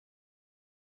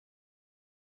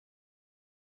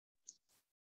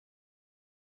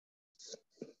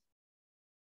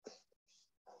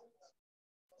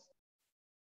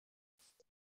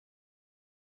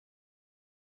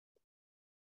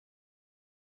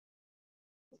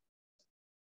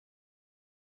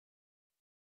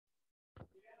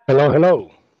Hello, hello.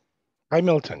 Hi,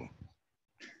 Milton.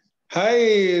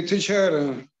 Hi,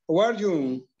 teacher. How are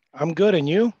you? I'm good, and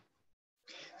you?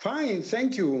 Fine,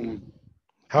 thank you.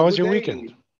 How was your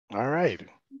weekend? All right.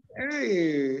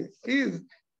 Hey,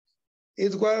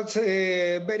 it was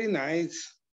very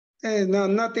nice. No,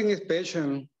 nothing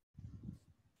special.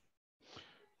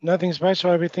 Nothing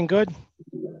special, everything good?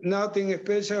 Nothing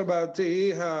special, but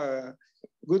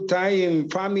good time,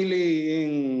 family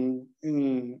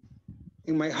in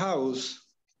my house.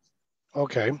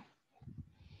 Okay.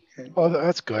 Oh,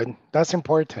 that's good. That's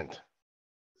important.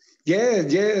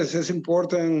 Yes, it's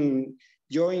important.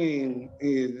 Joining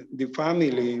the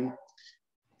family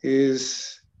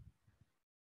is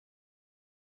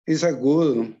a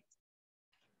good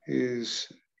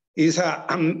is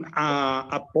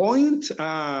a point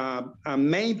a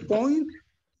main point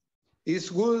is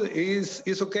good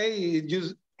is okay.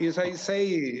 Just as I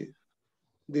say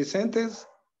the sentence,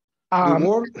 the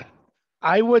word.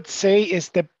 I would say it's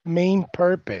the main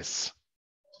purpose.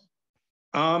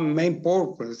 Main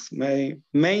purpose.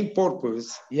 Main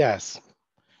purpose. Yes.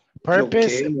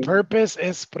 Purpose. Okay. Purpose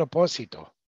is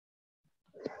propósito.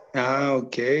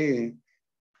 Okay.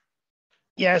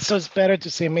 Yeah, so it's better to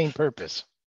say main purpose.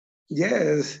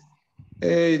 Yes.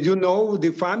 You know,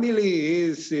 the family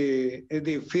is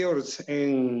the first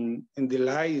in the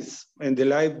life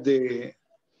the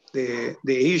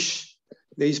each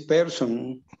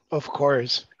person. Of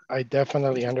course, I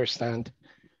definitely understand.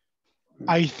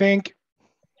 I think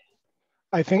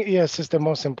yes, it's the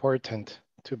most important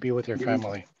to be with your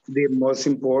family. The most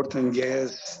important,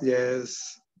 yes,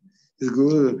 it's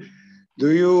good.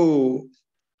 Do you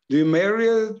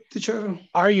marry, teacher?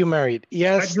 Are you married?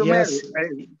 Yes, Are you yes.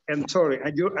 married? I'm sorry.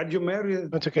 Are you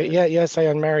married? That's okay. Yeah, yes, I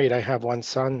am married. I have one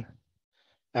son,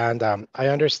 and I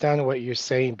understand what you're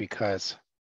saying because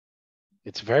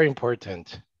it's very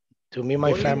important to me,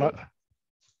 my family.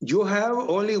 You have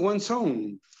only one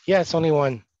son? Yes, only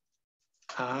one.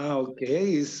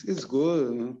 Okay, it's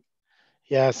good.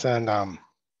 Yes, and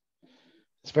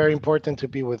it's very important to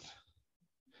be with.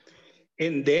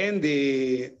 And then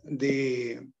the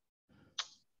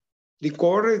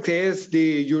correct is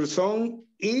your son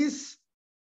is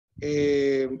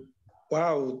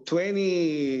wow,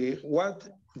 20 what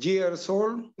years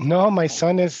old? No, my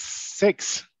son is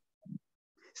 6.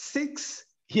 6?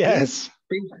 Yes.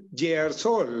 6 years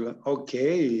old.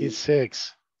 Okay. He's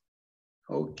 6.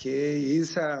 Okay,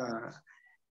 he's a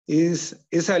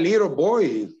little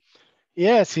boy.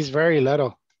 Yes, he's very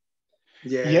little.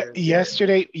 Yeah.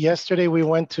 Yesterday we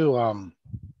went to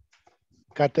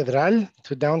Catedral,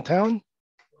 to downtown.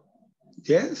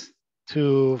 Yes.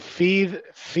 To feed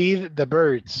the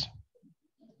birds.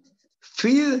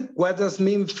 Feed? What does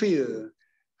mean feed?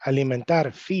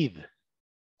 Alimentar, feed.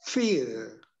 Feed.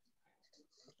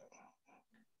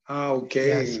 Okay.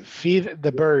 Yes, feed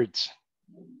the birds.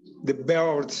 The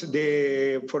birds,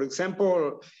 for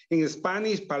example, in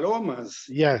Spanish, palomas.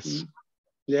 Yes.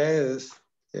 Yes.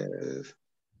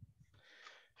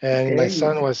 And my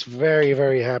son was very,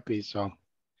 very happy. So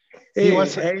he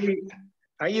was.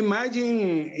 I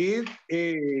imagine it.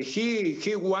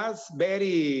 He was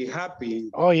very happy.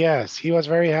 Oh yes, he was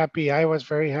very happy. I was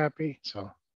very happy.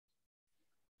 So.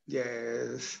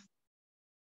 Yes.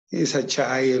 He's a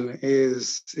child.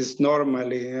 Is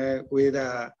normally with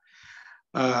a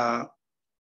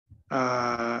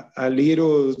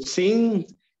little thing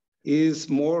is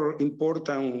more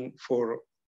important for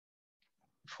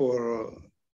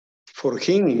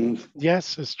him.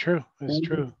 Yes, it's true. It's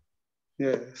true.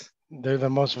 Yes. They're the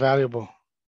most valuable.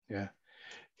 Yeah.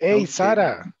 Hey,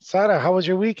 okay. Sara, how was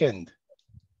your weekend?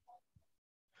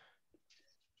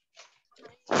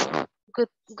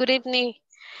 Good evening.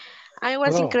 I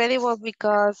was incredible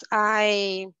because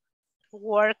I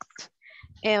worked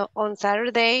on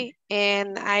Saturday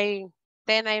and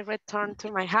then I returned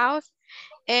to my house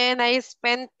and I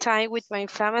spent time with my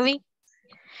family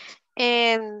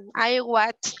and I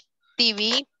watched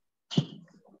TV.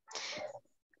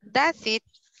 That's it.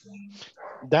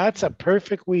 That's a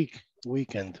perfect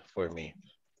weekend for me.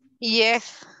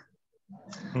 Yes.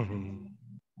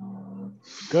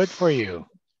 Good for you.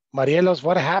 Marielos,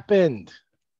 what happened?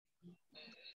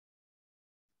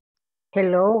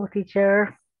 Hello,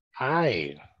 teacher.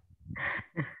 Hi.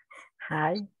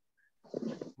 Hi.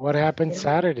 What happened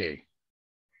Saturday?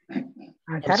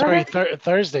 On Saturday? Sorry,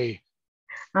 Thursday.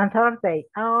 On Thursday.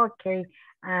 Oh, okay.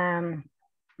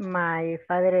 My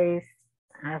father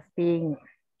has been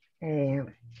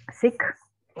sick.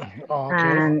 Oh, okay.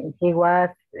 And he was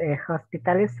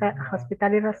hospitalized.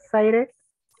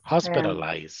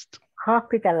 Hospitalized.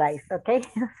 Hospitalized, okay,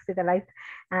 hospitalized,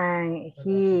 and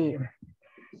he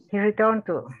he returned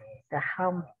to the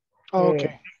home Oh,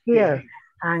 okay. here,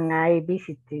 and I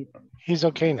visited He's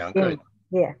okay now. him. Good.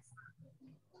 Yes.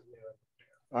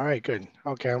 All right, good.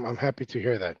 Okay, I'm happy to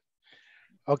hear that.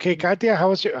 Okay, Katia, how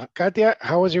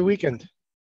was your weekend?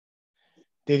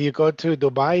 Did you go to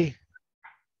Dubai,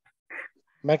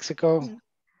 Mexico,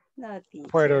 No, teacher,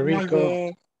 Puerto not Rico?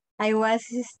 yet. I was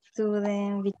a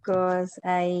student because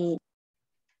I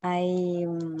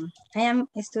am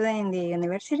a student in the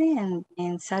university, and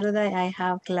in Saturday I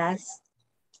have class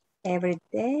every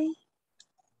day,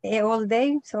 all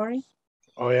day, sorry.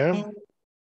 Oh yeah?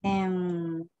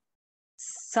 And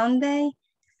Sunday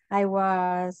I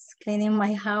was cleaning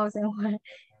my house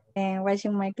and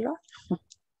washing my clothes.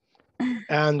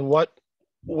 And what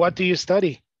do you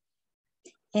study?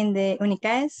 In the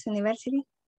UNICAES University.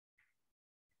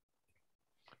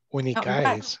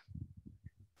 Unicaes.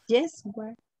 Yes,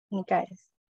 where? UNICAES.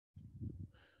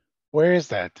 Where is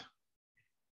that?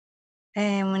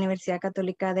 Universidad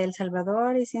Católica de El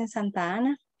Salvador is in Santa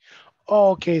Ana.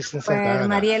 Oh, okay, it's in Santa Where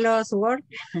Ana. Marielos work.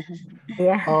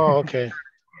 Yeah. Oh, okay.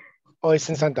 Oh, it's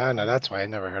in Santa Ana. That's why I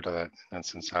never heard of that.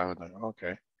 That's in Salvador.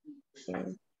 Okay. Yes,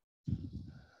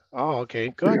 Oh, okay.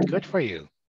 Good. Good for you.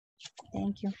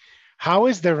 thank you. How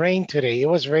is the rain today?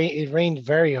 It rained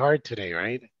very hard today,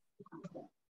 right?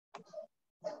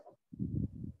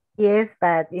 Yes,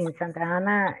 but in Santa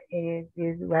Ana, it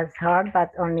was hard,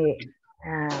 but only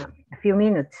a few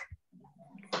minutes.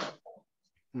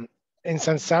 In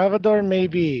San Salvador,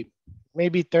 maybe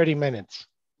 30 minutes,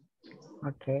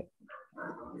 Okay.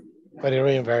 but it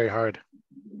rained very hard.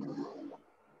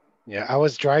 Yeah, I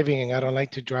was driving and I don't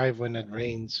like to drive when it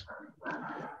rains.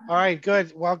 All right,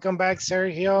 good. Welcome back,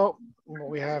 Sergio.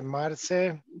 We have Marce.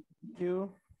 Thank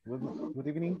you. Good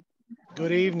evening.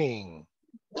 Good evening.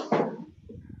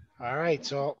 All right,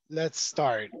 so let's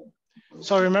start.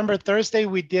 So remember Thursday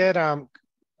we did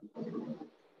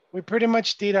we pretty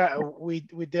much did we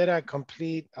did a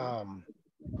complete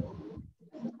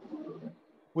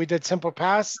we did simple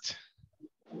past,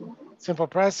 simple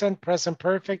present, present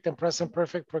perfect, and present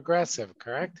perfect progressive,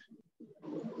 correct?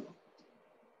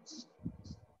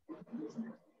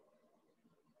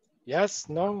 Yes,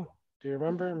 no? Do you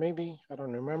remember? Maybe, I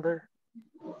don't remember.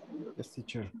 Yes,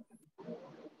 teacher.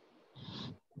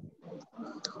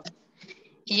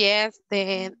 Yes,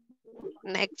 the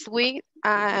next week,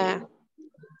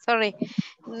 sorry,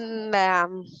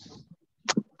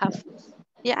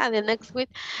 yeah, the next week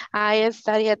I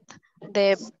studied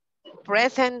the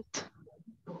present,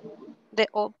 the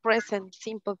all present,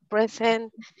 simple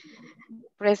present,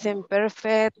 present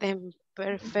perfect, and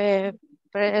perfect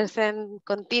present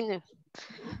continuous.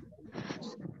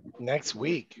 Next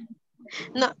week.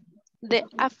 No, the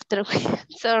after week,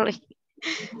 sorry.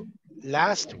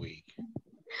 Last week.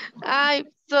 I'm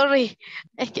sorry.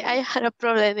 I had a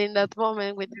problem in that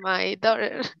moment with my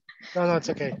daughter. No, it's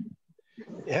okay.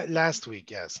 Yeah, last week,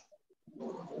 yes.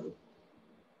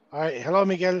 All right, hello,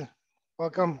 Miguel.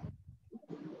 Welcome.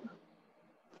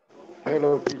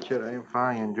 Hello, teacher. I'm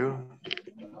fine, and you?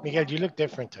 Miguel, you look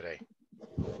different today.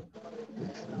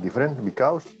 Different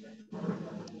because?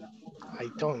 I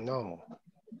don't know.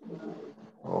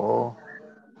 Oh,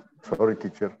 sorry,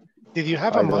 teacher. Did you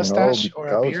have a I don't know mustache or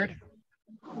a because. beard?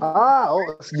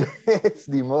 Oh, yes,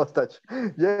 the mustache.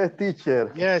 Yes,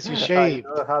 teacher. Yes, you I shaved.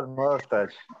 don't have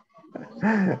mustache.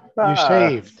 You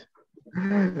shaved.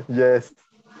 Yes.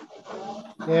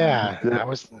 Yeah,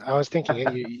 Yes. I was thinking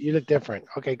you look different.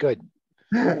 Okay, good.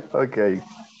 Okay.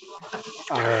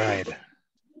 All right.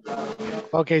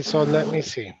 Okay, so let me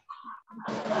see.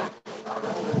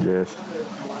 Yes.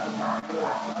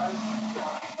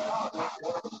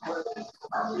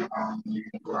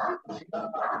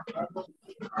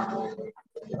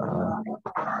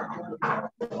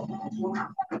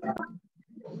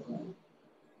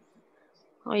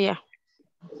 Oh, yeah.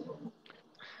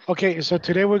 Okay, so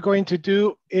today we're going to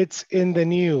do It's in the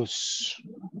News.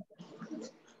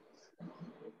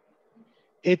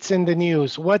 It's in the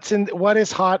news. What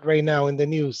is hot right now in the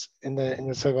news in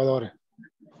El Salvador?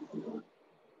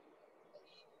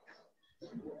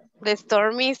 The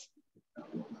storm is.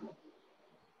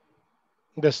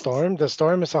 The storm. The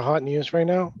storm is a hot news right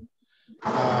now.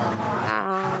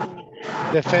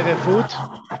 The fed food.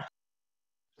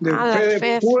 The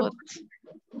fast food.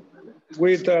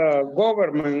 With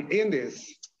government in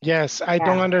this. Yes, I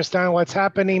don't understand what's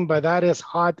happening, but that is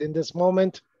hot in this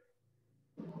moment.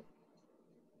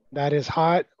 That is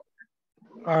hot.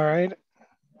 All right.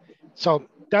 So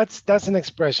that's an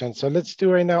expression. So let's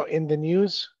do right now in the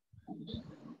news.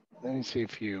 Let me see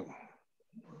if you.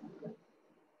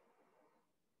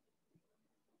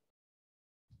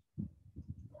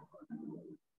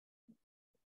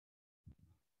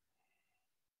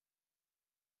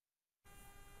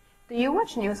 Do you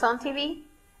watch news on TV?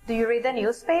 Do you read the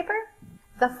newspaper?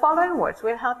 The following words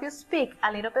will help you speak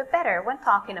a little bit better when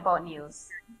talking about news.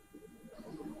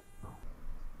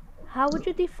 How would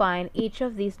you define each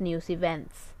of these news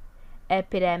events?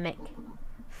 Epidemic,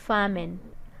 famine,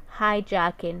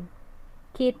 hijacking,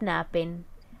 kidnapping,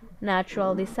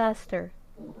 natural disaster,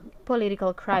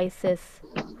 political crisis,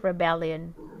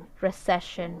 rebellion,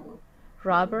 recession,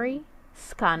 robbery,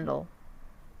 scandal.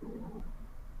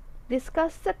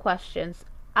 Discuss the questions,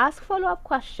 ask follow-up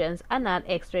questions, and add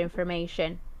extra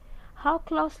information. How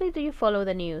closely do you follow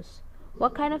the news?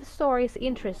 What kind of stories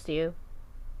interest you?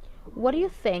 What do you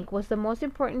think was the most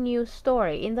important news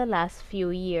story in the last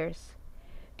few years?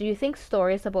 Do you think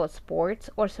stories about sports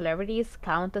or celebrities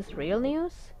count as real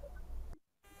news?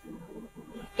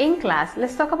 In class,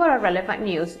 let's talk about a relevant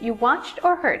news you watched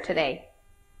or heard today.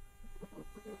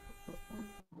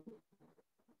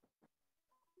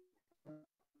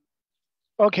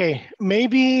 Okay,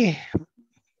 maybe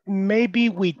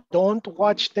we don't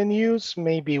watch the news,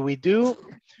 maybe we do,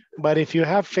 but if you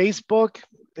have Facebook,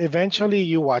 eventually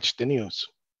you watch the news.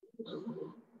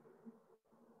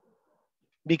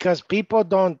 Because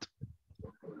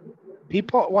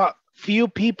few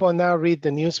people now read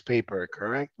the newspaper,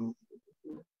 correct?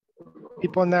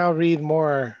 People now read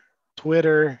more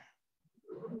Twitter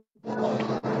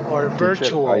or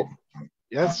virtual.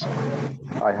 Yes?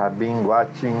 I have been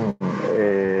watching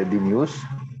the news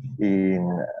in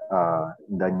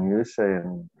the news,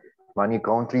 and many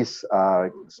countries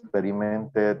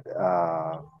experimented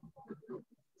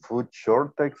food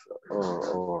shortage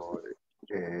or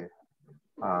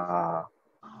a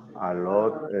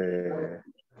lot,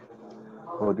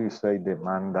 how do you say,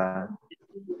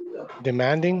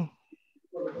 demanding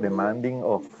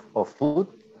of food,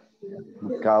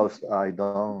 because I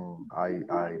don't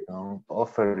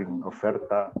offering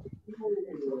oferta.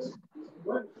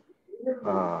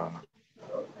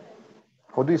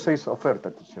 How do you say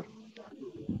oferta, teacher?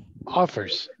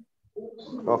 Offers.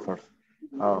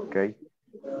 Okay.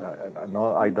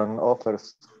 No, I don't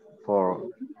offers for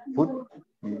food.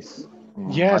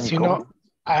 Yes, you know,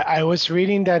 I was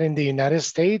reading that in the United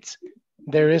States,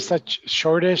 there is a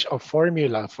shortage of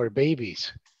formula for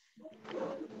babies.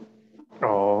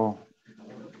 Oh.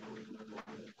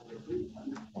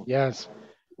 Yes,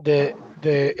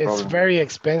 it's very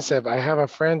expensive. I have a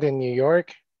friend in New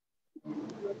York,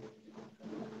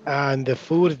 and the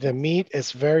food, the meat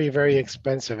is very, very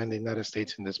expensive in the United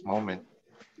States in this moment.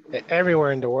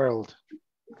 Everywhere in the world.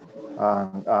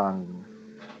 And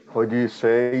how do you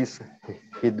say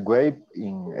heat wave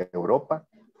in Europa?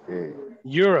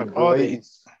 Europe.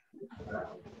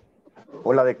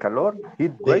 Ola de calor,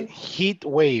 heat wave? Heat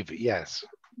wave, yes.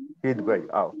 Heat wave,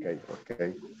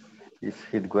 okay. It's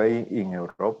heat wave in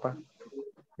Europa,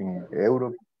 in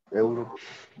Europe,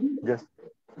 yes,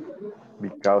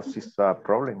 because it's a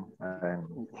problem,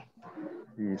 and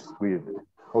it's with,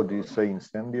 how do you say,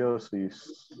 incendios,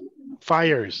 is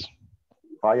fires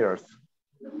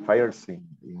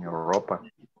in Europa.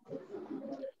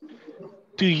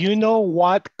 Do you know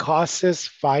what causes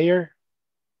fire?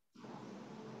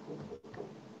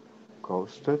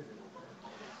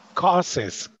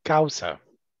 Causes. Causa.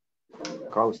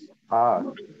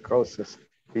 Causes.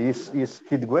 Is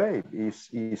heat wave. Is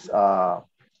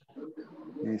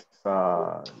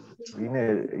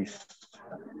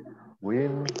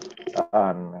wind,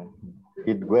 and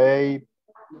heat wave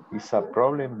is a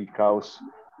problem because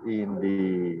in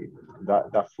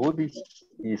the food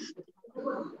is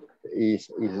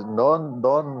not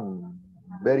done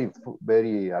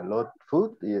very a lot.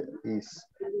 Food is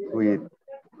with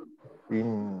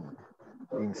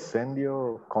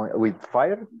incendio with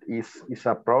fire is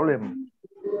a problem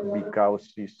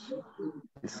because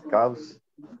it's caused.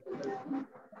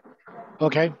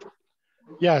 Okay.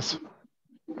 Yes.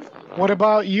 What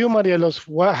about you, Marielos?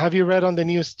 What have you read on the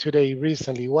news today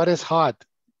recently? What is hot?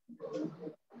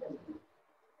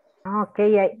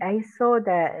 Okay, I saw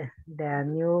the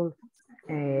news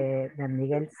that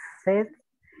Miguel said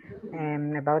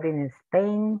about in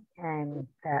Spain, and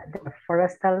the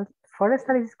forestal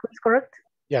is correct?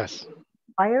 Yes.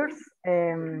 Fires,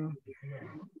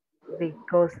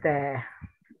 because the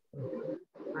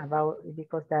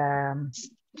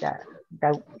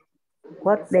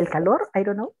what, del calor, I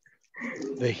don't know.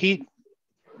 The heat.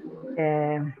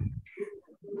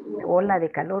 Ola de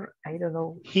calor, I don't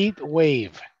know. Heat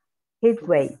wave. Heat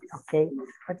wave, okay,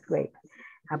 heat wave.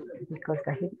 Because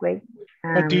the heat wave.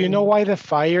 But do you know why the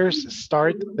fires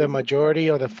start, the majority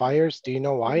of the fires? Do you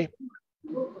know why?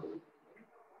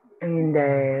 And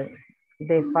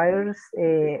the fires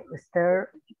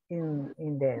start in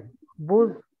the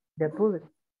wood.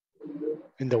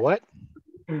 In the what?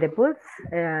 In the woods,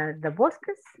 the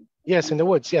bosques? Yes, in the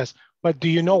woods, yes. But do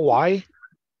you know why?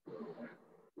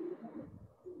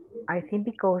 I think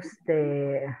because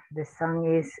the sun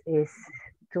is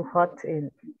too hot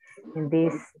in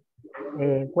this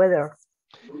weather.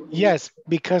 Yes,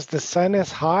 because the sun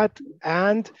is hot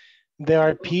and there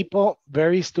are people,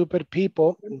 very stupid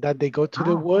people, that they go to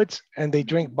the woods and they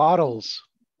drink bottles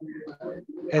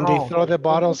and they throw the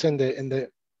bottles in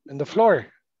the floor.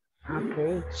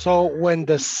 Okay. So when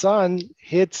the sun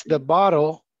hits the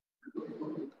bottle,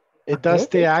 it does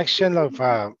the action of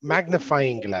a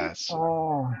magnifying glass.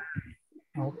 Oh,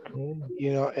 okay.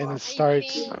 You know, and it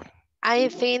starts. I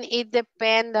think it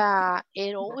depends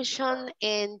erosion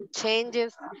and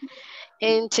changes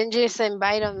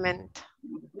environment.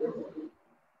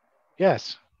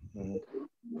 Yes.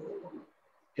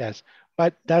 Yes,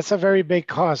 but that's a very big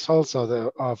cost also,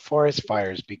 the forest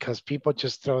fires, because people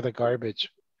just throw the garbage.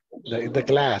 The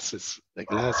glasses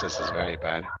is very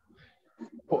bad.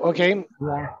 Okay.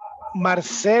 Yeah.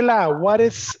 Marcela, what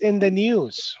is in the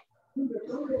news?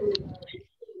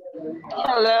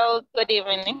 Hello, good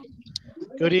evening.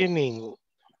 Good evening.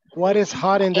 What is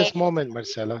hot in this moment,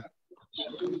 Marcela?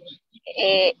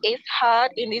 It's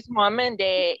hot in this moment,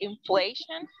 the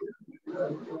inflation.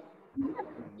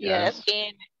 Yes,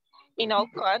 in all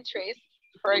countries.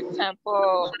 For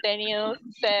example, the news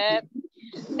said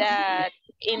that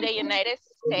in the United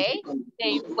States, the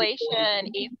inflation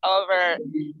is over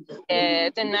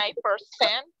the 9%.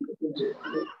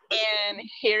 And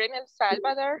here in El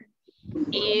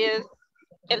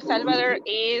Salvador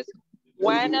is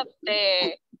one of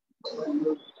the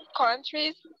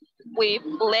countries with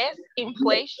less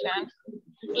inflation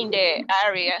in the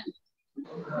area.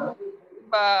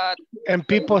 But and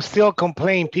people still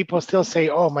complain. People still say,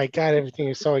 "Oh my God, everything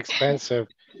is so expensive,"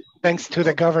 thanks to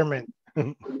the government.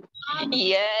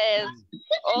 Yes,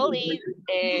 all is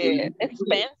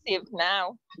expensive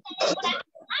now.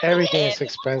 Everything is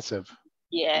expensive.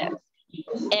 Yes.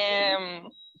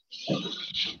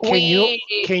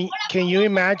 Can you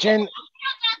imagine?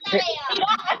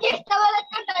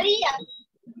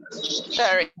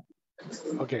 Sorry.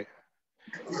 Okay.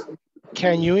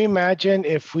 Can you imagine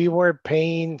if we were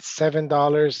paying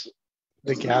 $7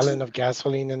 the gallon of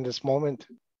gasoline in this moment?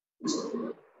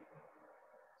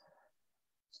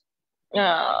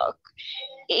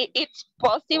 It's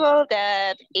possible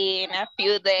that in a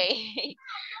few days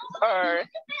or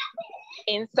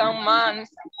in some months,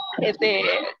 the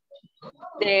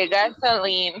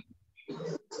gasoline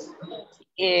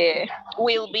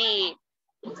will be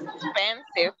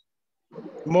expensive.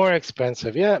 More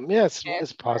expensive. Yeah, yes,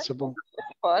 it's possible.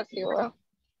 Possible.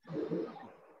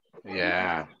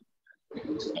 Yeah.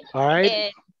 All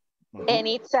right. And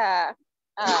it's a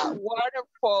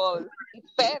waterfall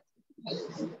effect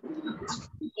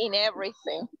in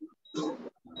everything.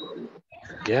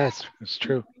 Yes, it's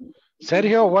true.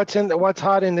 Sergio, what's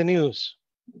hot in the news?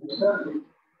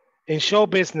 In show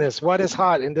business, what is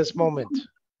hot in this moment?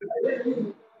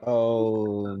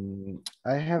 Oh,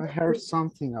 I have heard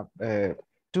something of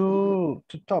two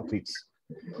topics.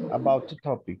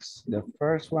 The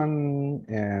first one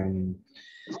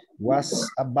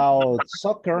was about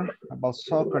soccer,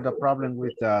 the problem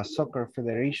with the soccer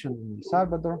federation in El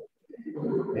Salvador.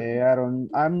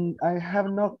 I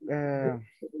have not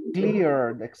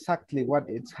cleared exactly what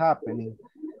is happening,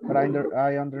 but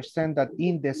I understand that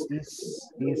INDES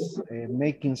is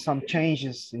making some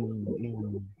changes in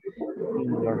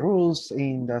the rules,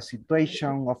 in the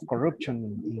situation of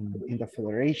corruption in the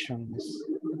federation.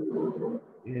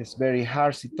 Is very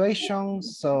hard situation,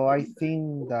 so I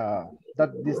think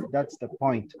that's the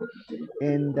point.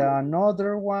 And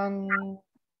another one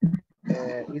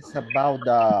is about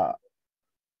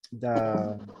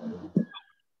the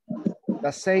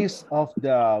sales of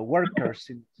the workers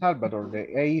in Salvador, the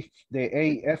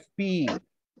AFP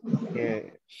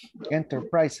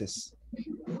enterprises.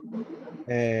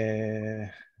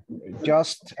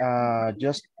 Just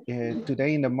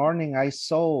today in the morning, I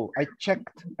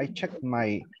checked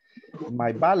my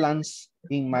balance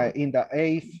in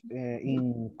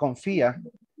Confia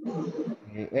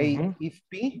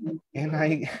AFP,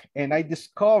 and I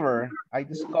discovered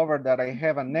that I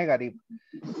have a negative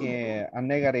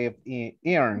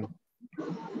earn.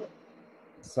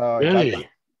 So really?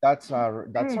 that's a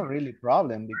really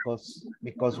problem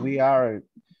because we are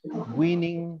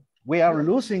winning. We are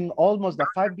losing almost the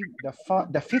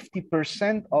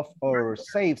 50% of our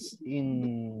saves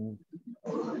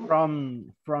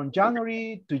from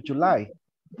January to July,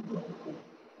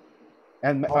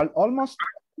 and almost,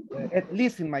 at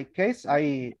least in my case,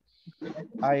 I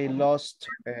I lost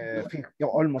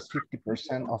almost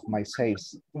 50% of my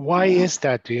sales. Why is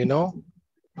that? Do you know?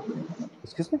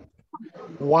 Excuse me?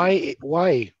 Why?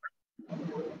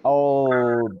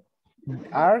 Oh,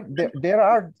 there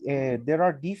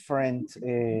are different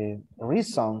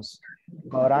reasons,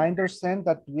 but I understand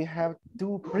that we have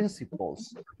two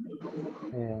principles.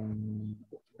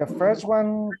 The first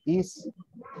one is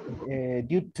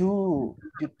due to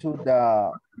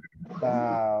the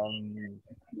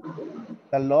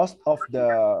loss of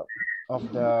the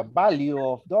value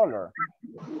of dollar.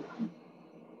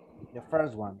 The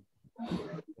first one,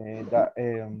 the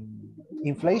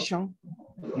inflation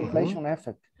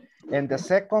effect, and the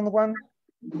second one,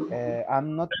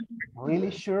 I'm not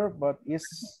really sure, but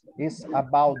it's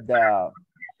about the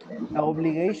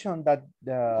obligation that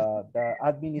the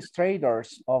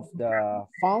administrators of the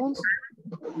funds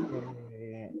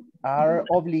are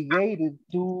obligated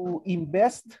to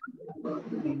invest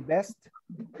in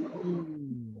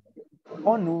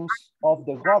bonus of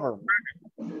the government,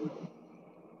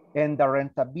 and the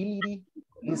rentability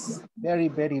is very,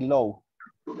 very low.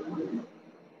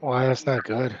 Well, that's not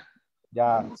good.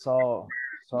 Yeah, so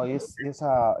it's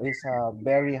a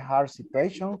very hard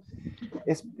situation,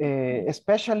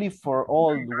 especially for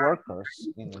all workers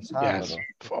in El Salvador. Yes,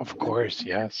 of course,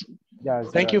 yes. Yes.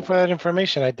 Thank you for that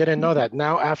information. I didn't know that.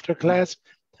 Now, after class,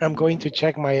 I'm going to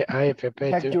check my IFP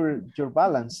check too. your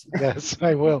balance. Yes,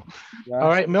 I will. Yes. All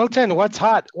right, Milton, what's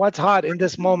hot? What's hot in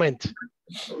this moment?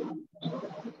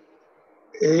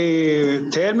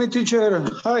 Tell me, teacher.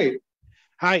 Hi.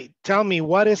 Hi, tell me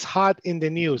what is hot in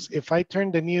the news? If I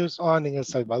turn the news on in El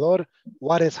Salvador,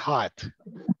 what is hot?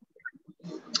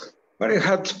 What is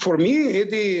hot for me?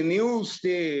 The news,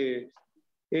 the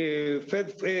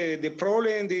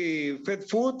problem, the fed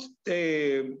food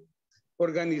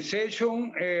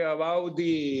organization about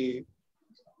the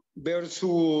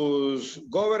versus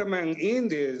government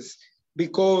index,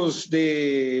 because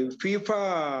the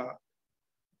FIFA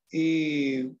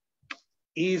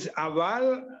is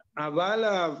aval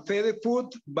fed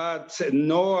food, but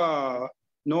no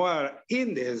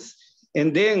index.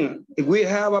 And then we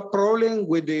have a problem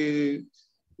with the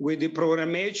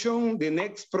programmation, the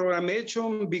next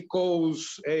programmation,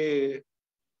 because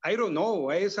I don't know,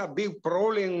 it's a big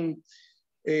problem.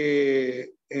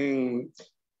 And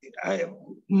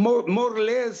more or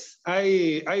less,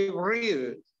 I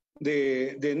read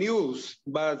the news,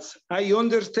 but I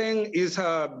understand it's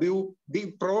a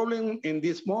big problem in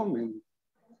this moment.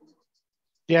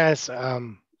 Yes, I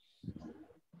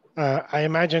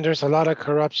imagine there's a lot of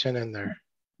corruption in there.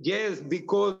 Yes,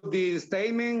 because the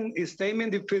statement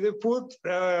the federal food,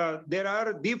 there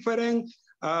are different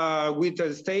with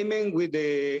a statement with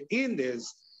the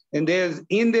index, and there's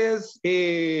index.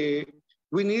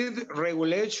 We need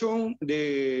regulation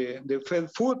the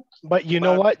fed food. But you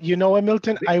know what? You know what,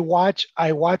 Milton? I watch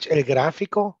El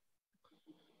Gráfico.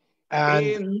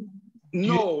 And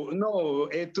no.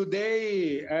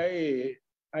 Today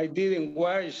I didn't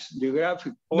watch the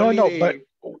graphic. No, but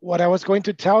what I was going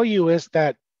to tell you is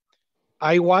that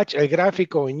I watch El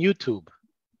Gráfico in YouTube.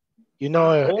 You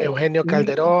know, Eugenio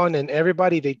Calderón and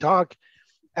everybody, they talk.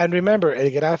 And remember, El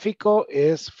Gráfico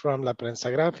is from La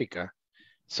Prensa Gráfica.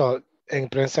 So, en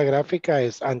Prensa Gráfica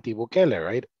is anti-Bukele,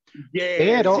 right?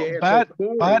 Yes,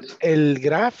 but El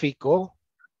Gráfico,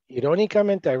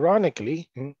 ironically,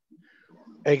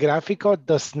 El Gráfico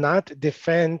does not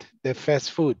defend the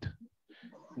fast food.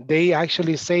 They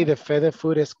actually say the fast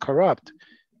food is corrupt.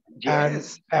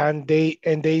 Yes. And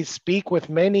they speak with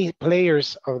many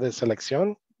players of the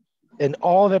selección, and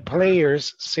all the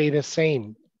players say the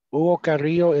same. Hugo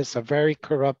Carrillo is a very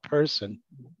corrupt person.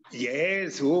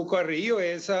 Yes, Hugo Carrillo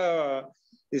is a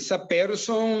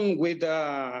person with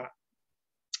a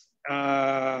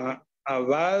bad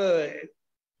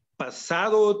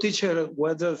pasado, teacher.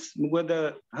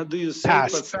 How do you say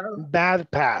past? Pasado? Bad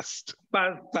past.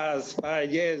 Past.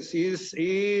 Yes,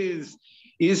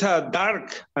 is a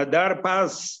dark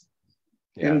past.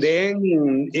 Yes. And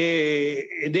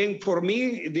then for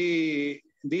me,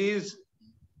 this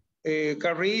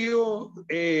Carrillo,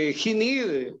 he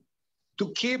need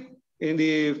to keep in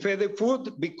the fed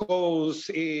food because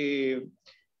he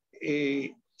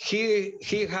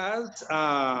has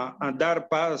a dark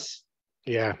past.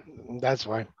 Yeah, that's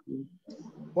why.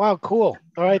 Wow, cool.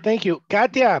 All right, thank you.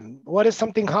 Katia, what is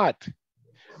something hot?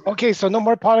 Okay, so no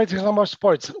more politics, no more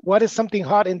sports. What is something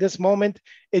hot in this moment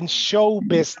in show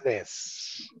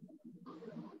business?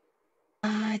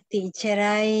 Teacher,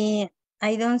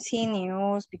 I don't see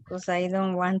news because I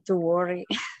don't want to worry.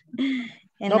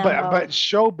 No, but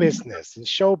show business, in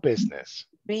show business.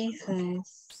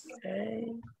 Business.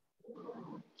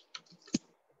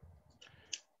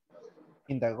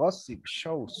 In the gossip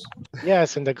shows.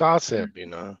 Yes, in the gossip, you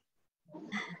know.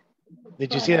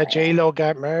 Did you see that J-Lo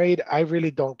got married? I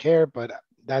really don't care, but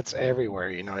that's everywhere,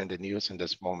 you know, in the news in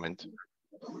this moment.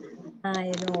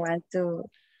 I don't want to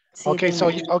see Okay, the so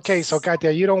news.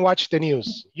 Katia, you don't watch the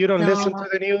news. You don't listen No, to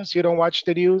the news. You don't watch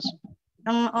the news.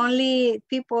 only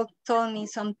people told me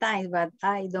sometimes, but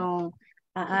I don't.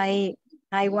 I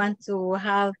want to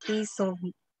have peace of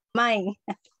mind.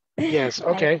 Yes.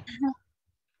 Okay.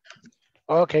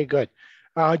 Okay. Good.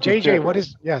 JJ, Teacher, what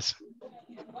is? Yes.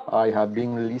 I have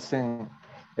been listening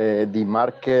the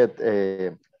market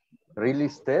real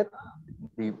estate.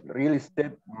 The real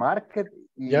estate market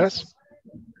Yes. is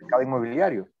mercado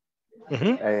inmobiliario.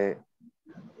 Mm-hmm.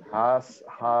 Has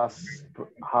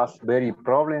very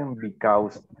problem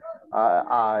because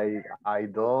I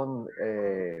don't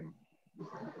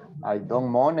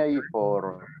money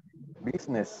for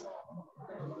business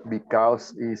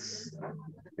because is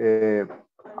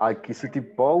acquisitive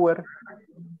power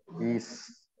is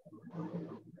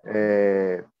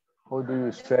how do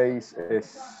you say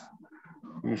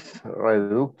is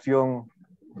reduction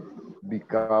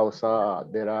because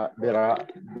there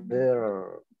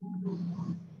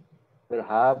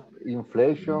have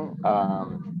inflation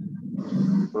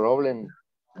problem.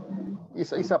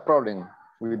 It's a problem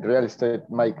with real estate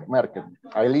market.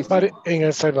 I listen. But in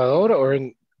El Salvador or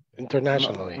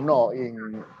internationally? No,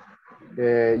 in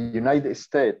United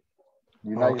States.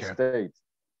 United States.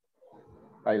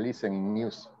 I listen in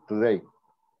news today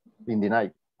in the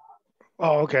night.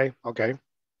 Oh, okay. Okay.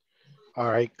 All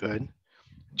right. Good.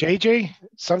 JJ,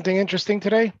 something interesting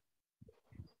today?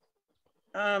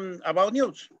 About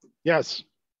news. Yes.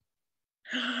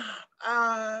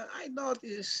 I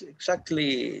noticed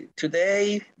exactly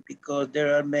today because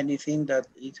there are many things that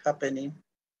is happening.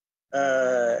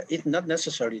 It's not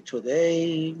necessary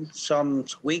today, some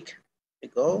week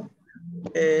ago.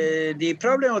 The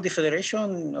problem of the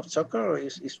Federation of Soccer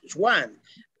is one,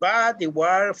 but the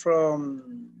war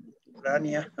from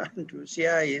Ukraine and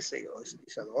Russia is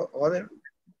other.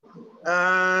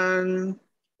 And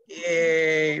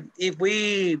if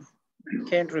we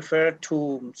can refer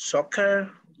to soccer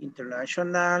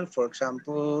international, for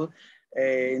example,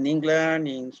 in England,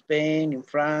 in Spain, in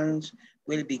France,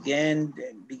 will begin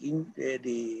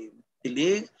the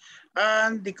league,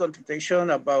 and the consultation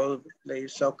about the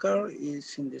soccer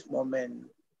is in this moment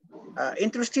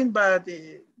interesting, but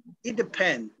it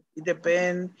depends. It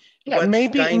depends. Yeah,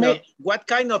 What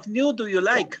kind of news do you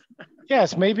like?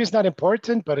 Yes, maybe it's not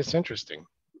important, but it's interesting.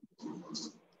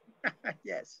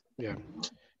 Yes. Yeah.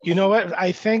 You know what?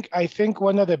 I think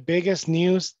one of the biggest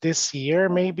news this year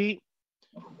maybe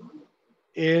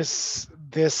is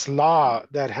this law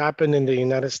that happened in the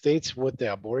United States with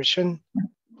the abortion.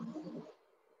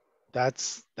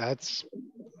 That's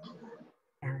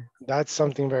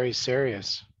something very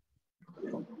serious.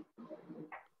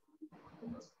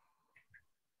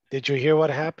 Did you hear what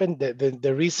happened?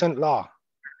 The recent law.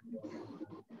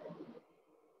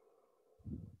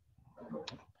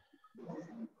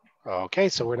 Okay,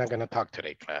 so we're not going to talk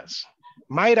today, class.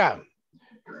 Mayra.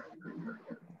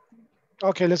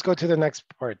 Okay, let's go to the next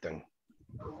part then.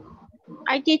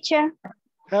 Hi, teacher.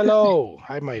 Hello.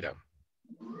 Hi, Mayra.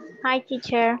 Hi,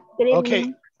 teacher. Good evening.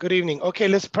 Okay, good evening. Okay,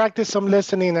 let's practice some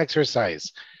listening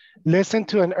exercise. Listen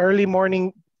to an early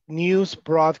morning news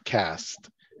broadcast.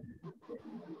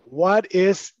 What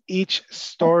is each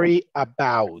story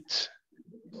about?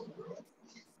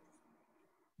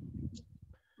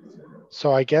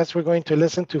 So I guess we're going to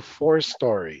listen to 4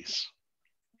 stories.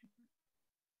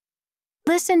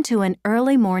 Listen to an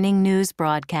early morning news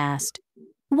broadcast.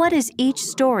 What is each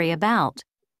story about?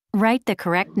 Write the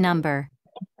correct number.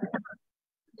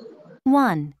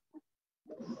 1.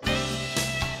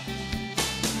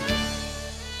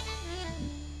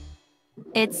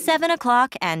 It's 7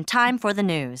 o'clock and time for the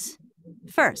news.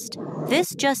 First,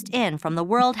 this just in from the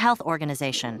World Health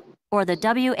Organization, or the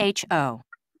WHO.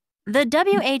 The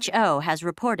WHO has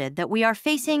reported that we are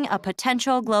facing a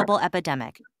potential global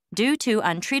epidemic due to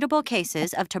untreatable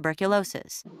cases of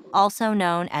tuberculosis, also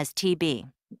known as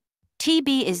TB.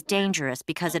 TB is dangerous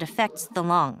because it affects the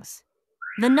lungs.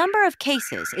 The number of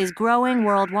cases is growing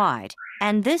worldwide,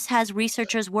 and this has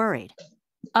researchers worried.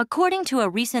 According to a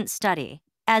recent study,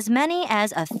 as many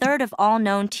as a third of all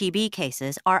known TB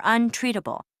cases are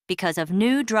untreatable because of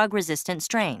new drug-resistant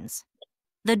strains.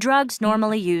 The drugs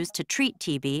normally used to treat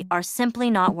TB are simply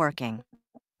not working.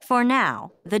 For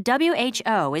now, the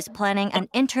WHO is planning an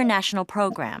international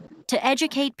program to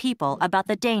educate people about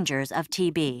the dangers of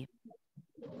TB.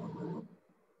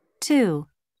 2.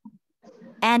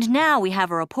 And now we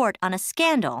have a report on a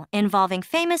scandal involving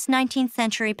famous 19th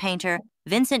century painter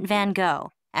Vincent van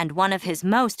Gogh, and one of his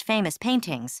most famous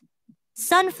paintings,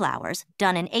 Sunflowers,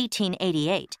 done in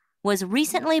 1888, was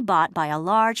recently bought by a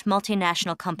large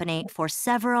multinational company for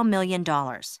several $1 million.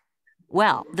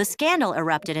 Well, the scandal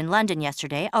erupted in London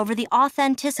yesterday over the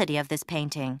authenticity of this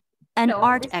painting. An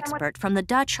art expert from the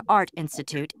Dutch Art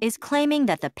Institute is claiming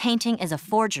that the painting is a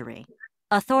forgery.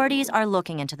 Authorities are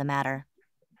looking into the matter.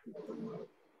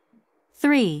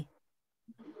 3.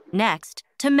 Next,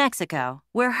 to Mexico,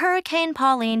 where Hurricane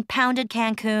Pauline pounded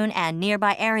Cancun and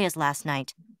nearby areas last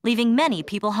night, leaving many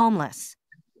people homeless.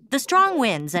 The strong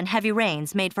winds and heavy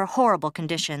rains made for horrible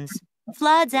conditions.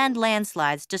 Floods and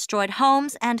landslides destroyed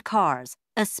homes and cars,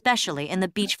 especially in the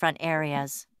beachfront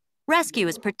areas. Rescue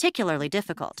is particularly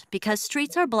difficult because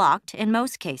streets are blocked, in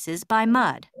most cases, by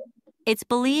mud. It's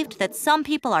believed that some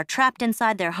people are trapped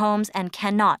inside their homes and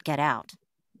cannot get out.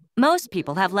 Most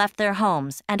people have left their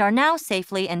homes and are now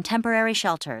safely in temporary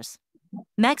shelters.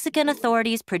 Mexican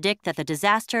authorities predict that the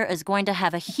disaster is going to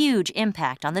have a huge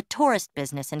impact on the tourist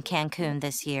business in Cancun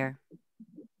this year.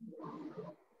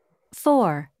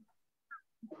 4.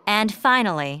 And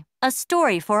finally, a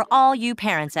story for all you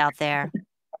parents out there.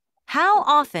 How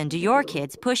often do your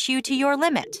kids push you to your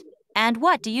limit? And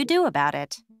what do you do about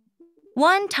it?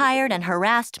 One tired and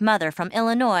harassed mother from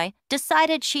Illinois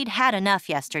decided she'd had enough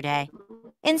yesterday.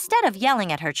 Instead of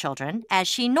yelling at her children, as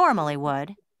she normally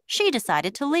would, she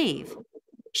decided to leave.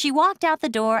 She walked out the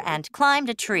door and climbed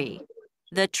a tree.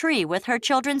 The tree with her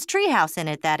children's treehouse in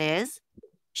it, that is.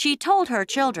 She told her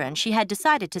children she had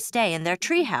decided to stay in their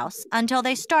treehouse until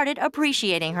they started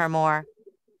appreciating her more.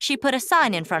 She put a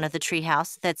sign in front of the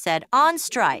treehouse that said, "On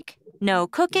strike, no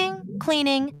cooking,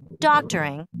 cleaning,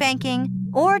 doctoring,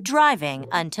 banking, or driving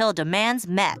until demands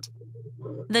met."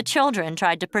 The children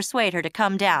tried to persuade her to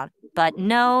come down, but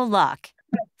no luck.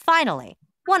 Finally,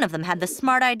 one of them had the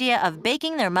smart idea of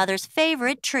baking their mother's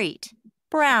favorite treat,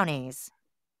 brownies.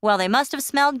 Well, they must have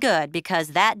smelled good because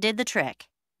that did the trick.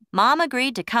 Mom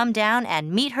agreed to come down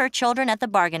and meet her children at the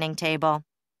bargaining table.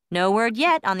 No word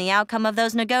yet on the outcome of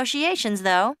those negotiations,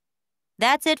 though.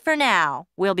 That's it for now.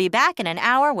 We'll be back in an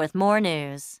hour with more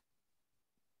news.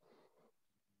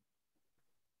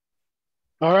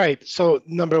 All right, so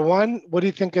number 1, what do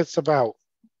you think it's about?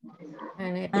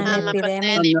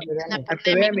 Epidemic.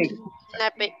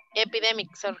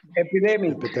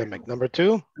 Epidemic. Number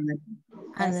 2?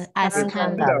 A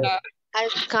scandal. A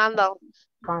scandal.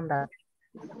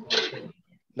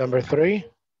 Number 3?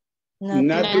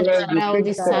 Natural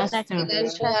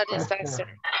disaster.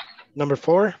 Number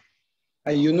 4?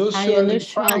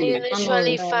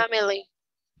 Unusually family.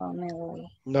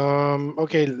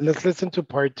 Okay, let's listen to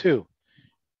part 2.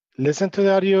 Listen to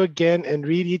the audio again and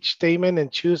read each statement and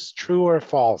choose true or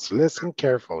false. Listen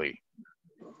carefully.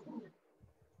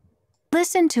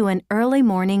 Listen to an early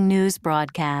morning news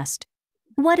broadcast.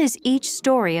 What is each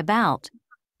story about?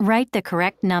 Write the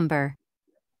correct number.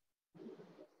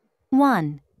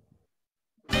 1.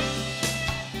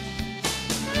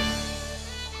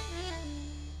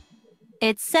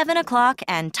 It's 7 o'clock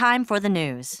and time for the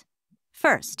news.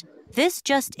 First, this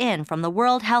just in from the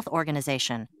World Health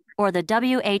Organization, or the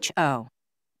WHO.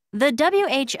 The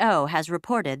WHO has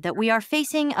reported that we are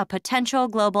facing a potential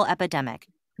global epidemic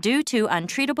due to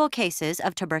untreatable cases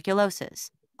of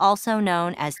tuberculosis, also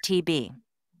known as TB.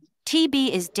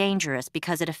 TB is dangerous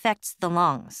because it affects the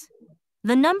lungs.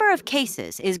 The number of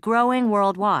cases is growing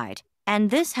worldwide, and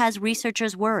this has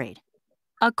researchers worried.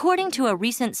 According to a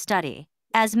recent study,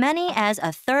 as many as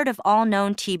a third of all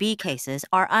known TB cases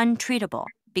are untreatable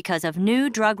because of new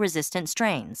drug-resistant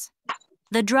strains.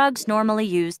 The drugs normally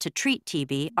used to treat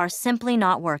TB are simply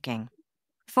not working.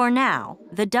 For now,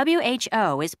 the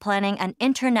WHO is planning an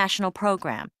international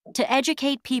program to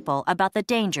educate people about the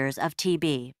dangers of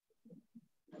TB.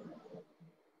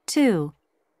 2.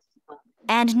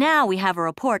 And now we have a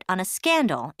report on a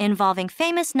scandal involving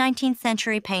famous 19th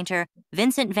century painter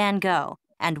Vincent van Gogh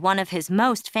and one of his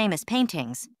most famous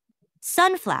paintings.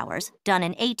 Sunflowers, done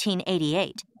in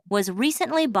 1888, was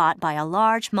recently bought by a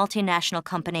large multinational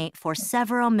company for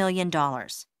several $1 million.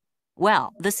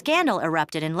 Well, the scandal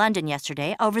erupted in London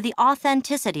yesterday over the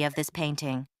authenticity of this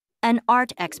painting. An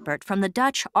art expert from the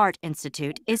Dutch Art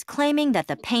Institute is claiming that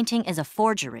the painting is a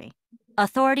forgery.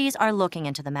 Authorities are looking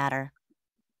into the matter.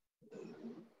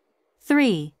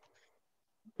 3.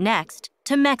 Next,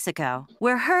 to Mexico,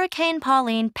 where Hurricane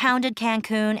Pauline pounded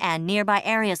Cancun and nearby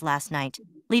areas last night,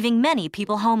 leaving many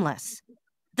people homeless.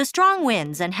 The strong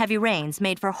winds and heavy rains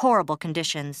made for horrible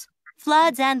conditions.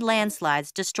 Floods and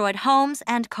landslides destroyed homes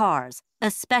and cars,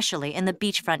 especially in the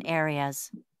beachfront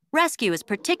areas. Rescue is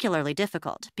particularly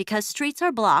difficult because streets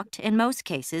are blocked, in most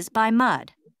cases, by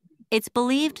mud. It's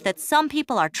believed that some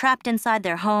people are trapped inside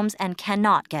their homes and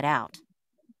cannot get out.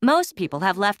 Most people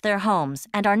have left their homes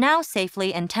and are now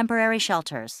safely in temporary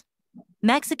shelters.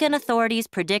 Mexican authorities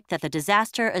predict that the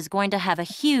disaster is going to have a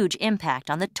huge impact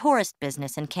on the tourist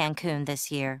business in Cancun this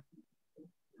year.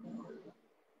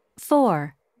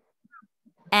 4.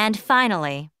 And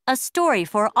finally, a story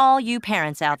for all you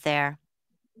parents out there.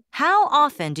 How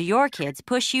often do your kids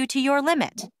push you to your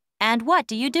limit? And what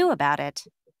do you do about it?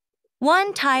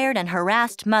 One tired and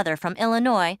harassed mother from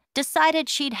Illinois decided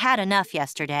she'd had enough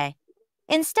yesterday.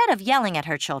 Instead of yelling at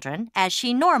her children, as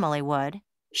she normally would,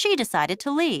 she decided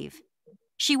to leave.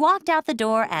 She walked out the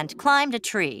door and climbed a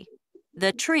tree.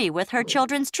 The tree with her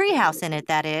children's treehouse in it,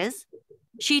 that is.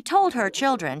 She told her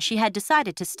children she had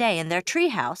decided to stay in their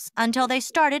treehouse until they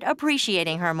started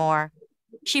appreciating her more.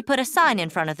 She put a sign in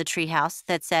front of the treehouse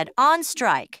that said, "On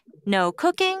strike, no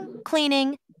cooking,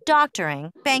 cleaning,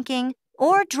 doctoring, banking,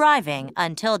 or driving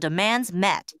until demands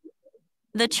met."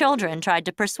 The children tried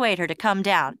to persuade her to come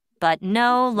down, but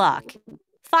no luck.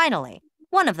 Finally,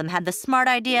 one of them had the smart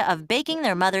idea of baking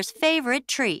their mother's favorite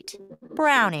treat,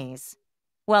 brownies.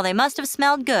 Well, they must have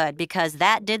smelled good because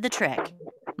that did the trick.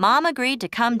 Mom agreed to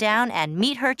come down and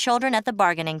meet her children at the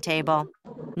bargaining table.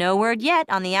 No word yet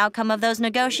on the outcome of those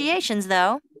negotiations,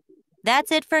 though.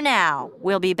 That's it for now.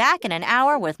 We'll be back in an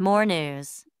hour with more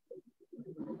news.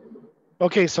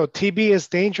 Okay, so TB is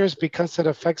dangerous because it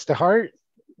affects the heart?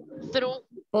 True.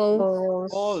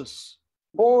 False.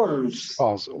 False.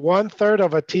 False. 1/3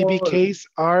 of a TB case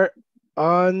are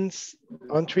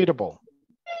untreatable.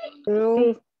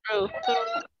 True. True.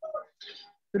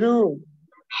 True.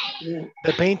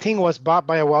 The painting was bought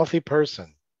by a wealthy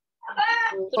person.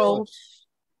 False.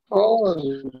 False.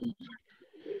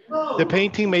 The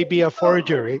painting may be a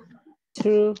forgery.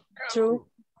 True. True.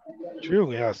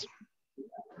 True, yes.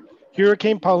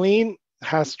 Hurricane Pauline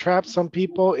has trapped some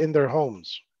people in their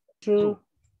homes. True.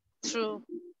 True.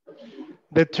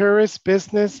 The tourist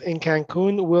business in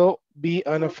Cancun will be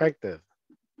unaffected.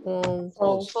 False.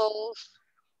 False.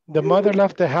 The mother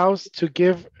left the house to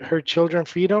give her children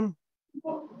freedom.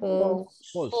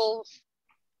 False. False.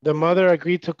 The mother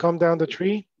agreed to come down the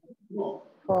tree.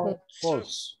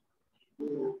 False.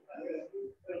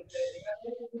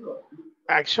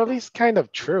 Actually, it's kind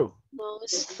of true. No,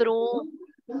 it's true.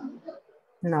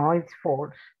 No, it's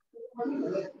false.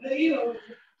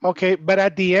 Okay, but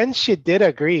at the end, she did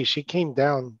agree. She came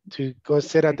down to go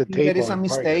sit at the table. There is a and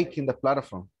bargain. mistake in the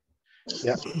platform.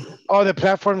 Yeah. Oh, the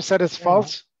platform said it's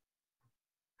false?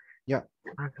 Yeah.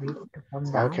 Agreed to come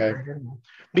down. Okay. I don't know.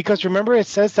 Because remember, it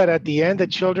says that at the end, the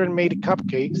children made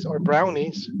cupcakes or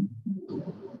brownies.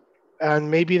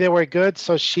 And maybe they were good.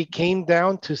 So she came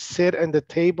down to sit at the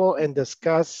table and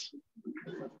discuss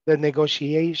the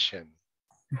negotiation.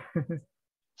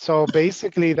 So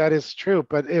basically that is true.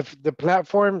 But if the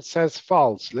platform says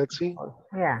false, let's see.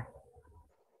 Yeah.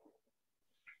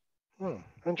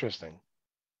 Interesting.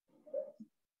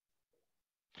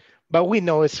 But we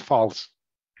know it's false.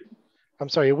 I'm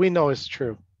sorry, we know it's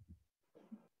true.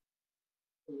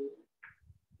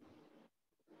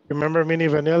 Remember Minnie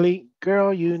Vanilli?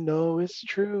 Girl, you know it's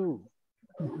true.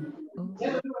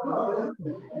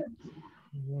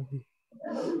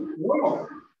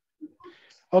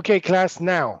 Okay, class,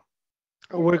 now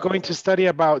we're going to study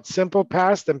about simple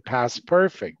past and past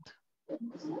perfect.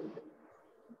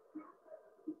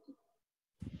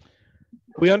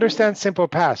 We understand simple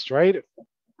past, right?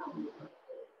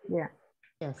 Yeah.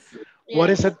 Yes. What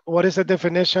is it? What is the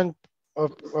definition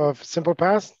of simple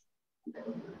past?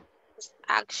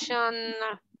 Action.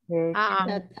 Yes.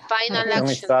 Final Can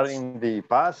action. start in the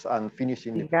past and finish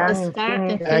in the past. Start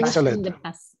and finish Excellent. in the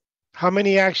past. How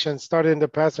many actions started in the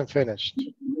past and finished?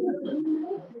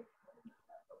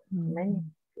 Many.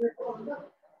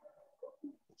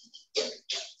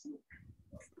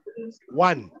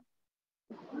 1.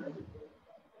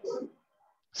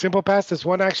 Simple past is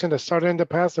one action that started in the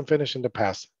past and finished in the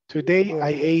past. Today, I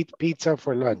ate pizza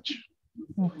for lunch.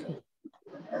 Okay.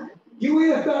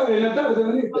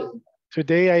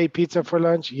 Today, I ate pizza for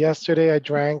lunch. Yesterday, I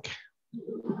drank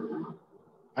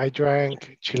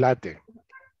chilate.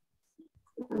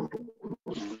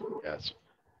 Yes.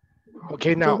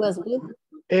 Okay, now. It was good.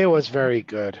 It was very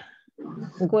good.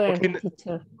 Where, Okay,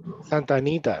 teacher? Santa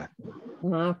Anita.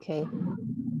 Okay.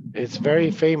 It's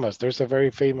very famous. There's a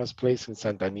very famous place in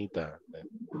Santa Anita.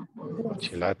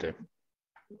 Chilate.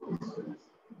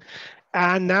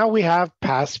 And now we have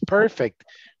past perfect.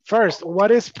 First,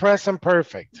 what is present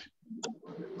perfect?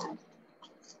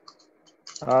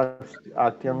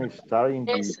 Action start in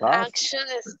This the past. action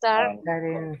start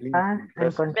in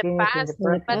past and the continues in the past, The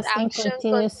but present. past and action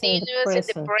continues in the continues in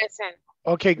the present. present.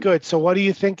 Okay, good. So what do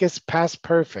you think is past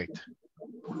perfect?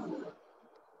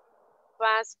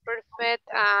 Past perfect.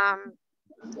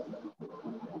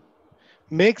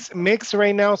 Mix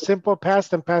right now simple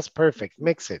past and past perfect.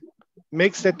 Mix it.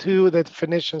 Mix the two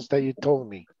definitions that you told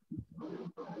me.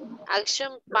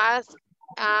 Action past,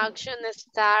 action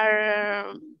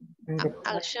start,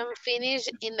 action finish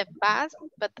in the past,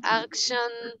 but action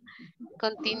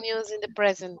continues in the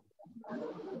present.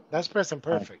 That's present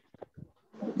perfect.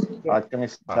 Action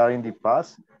start in the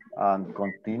past and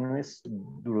continues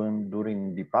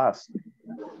during the past.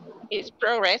 Is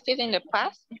progressive in the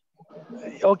past?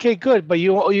 Okay, good. But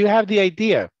you have the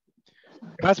idea.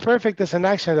 Past perfect is an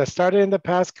action that started in the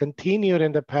past, continued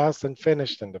in the past, and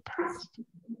finished in the past.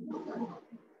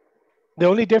 The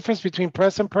only difference between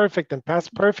present perfect and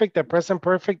past perfect, that present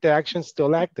perfect, the action's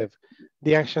still active.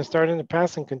 The action started in the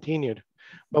past and continued.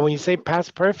 But when you say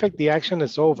past perfect, the action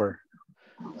is over.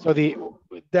 So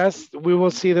we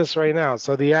will see this right now.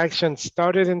 So the action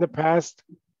started in the past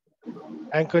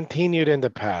and continued in the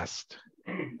past.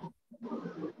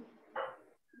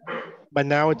 But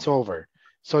now it's over.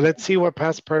 So let's see what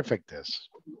past perfect is.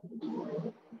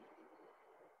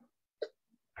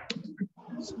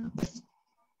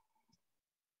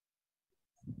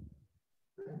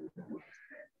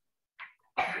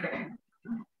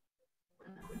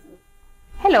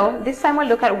 Hello, this time we'll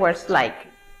look at words like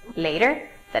later,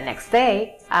 the next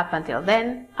day, up until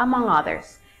then, among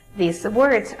others. These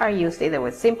words are used either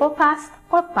with simple past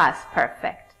or past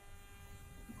perfect.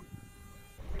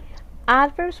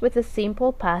 Adverbs with the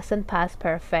simple past and past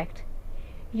perfect.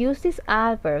 Use these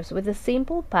adverbs with the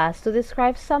simple past to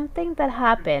describe something that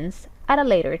happens at a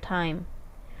later time.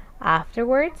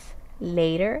 Afterwards,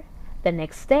 later, the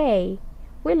next day,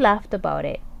 we laughed about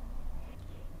it.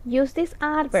 Use these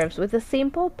adverbs with the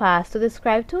simple past to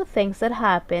describe two things that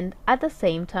happened at the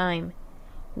same time.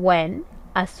 When,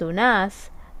 as soon as,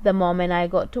 the moment I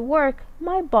got to work,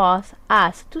 my boss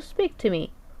asked to speak to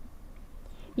me.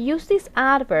 Use these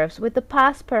adverbs with the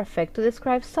past perfect to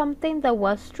describe something that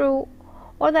was true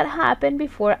or that happened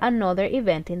before another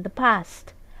event in the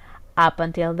past. Up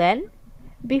until then,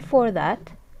 before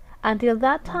that, until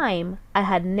that time, I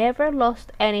had never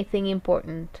lost anything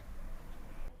important.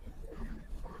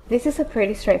 This is a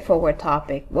pretty straightforward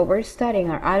topic. What we're studying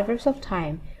are adverbs of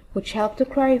time, which help to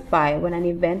clarify when an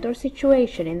event or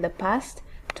situation in the past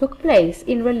took place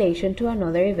in relation to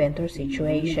another event or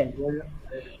situation.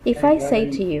 If I say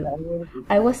to you,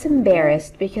 I was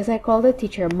embarrassed because I called the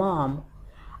teacher mom.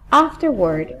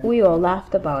 Afterward, we all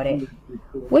laughed about it.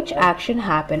 Which action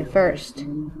happened first?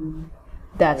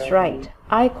 That's right,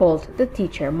 I called the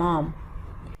teacher mom.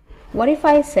 What if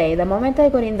I say the moment I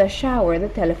got in the shower, the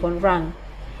telephone rang?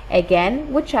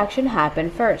 Again, which action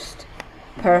happened first?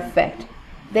 Perfect.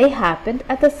 They happened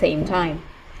at the same time.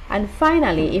 And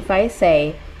finally, if I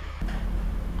say,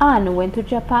 Anne went to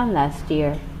Japan last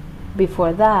year.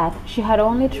 Before that, she had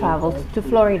only traveled to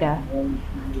Florida.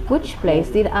 Which place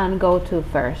did Anne go to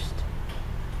first?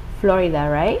 Florida,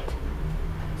 right?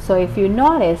 So if you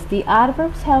notice, the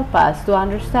adverbs help us to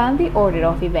understand the order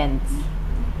of events.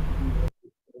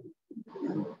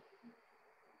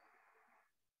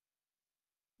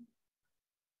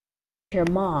 Your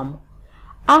mom.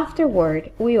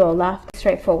 Afterward, we all laughed.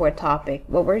 Straightforward topic,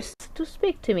 but we're to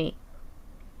speak to me.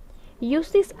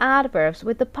 Use these adverbs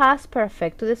with the past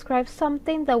perfect to describe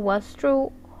something that was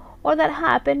true or that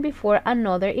happened before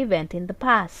another event in the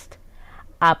past.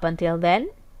 Up until then,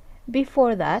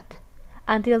 before that,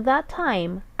 until that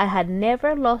time, I had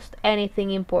never lost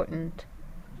anything important.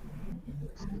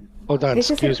 Hold on,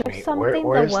 excuse me.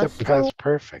 Where's the past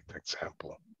perfect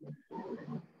example?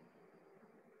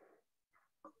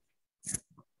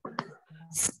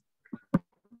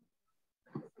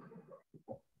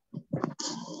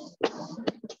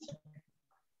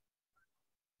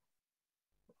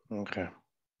 Okay.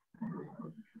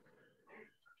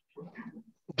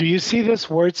 Do you see these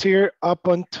words here? Up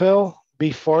until,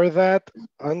 before that,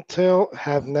 until,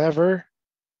 have never.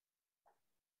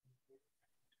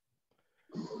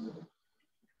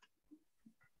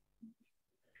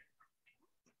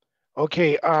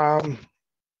 Okay,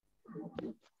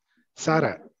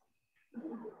 Sarah.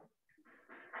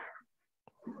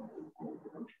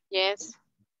 Yes.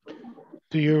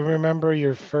 Do you remember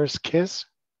your first kiss?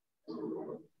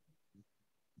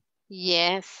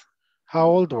 Yes. How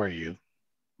old were you?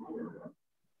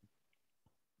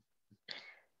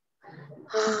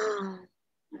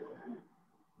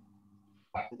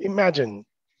 Imagine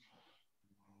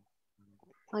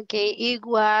Okay, it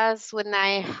was when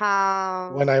I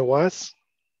have, When I was?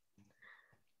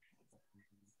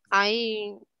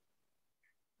 I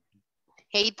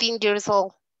 18 years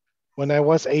old. When I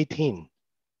was 18.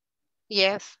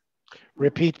 Yes.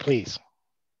 Repeat, please.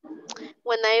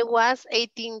 When I was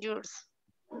 18 years.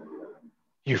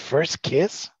 Your first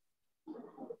kiss?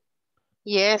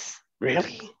 Yes.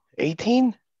 Really?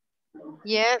 18?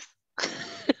 Yes.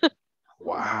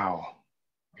 Wow.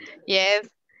 Yes.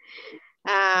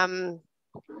 I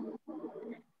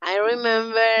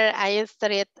remember I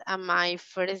studied my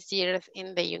first years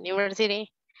in the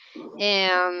university,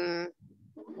 and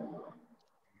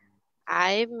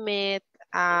I met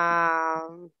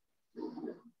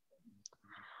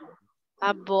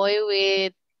a boy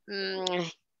with,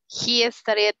 he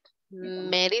studied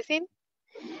medicine,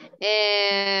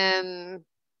 and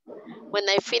when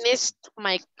I finished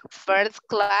my first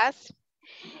class,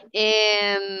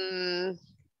 and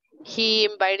he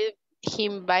invited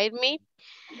me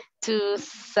to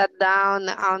sit down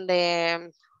on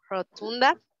the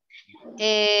rotunda,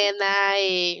 and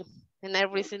I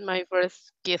received my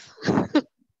first kiss.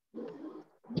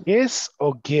 Kiss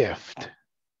or gift?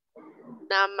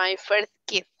 Now my first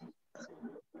kiss.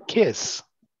 Kiss.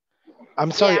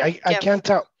 I'm sorry, Yeah, I kiss. can't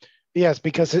tell. Yes,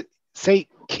 because it say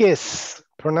kiss.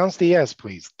 Pronounce the S,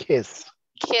 please. Kiss.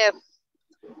 Kiss.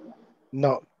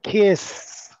 No,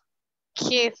 kiss.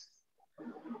 Kiss.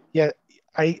 Yeah,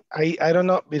 I don't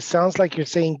know. It sounds like you're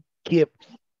saying gift.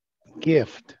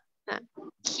 Gift.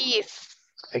 Kiss.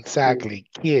 Exactly.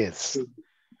 Kiss.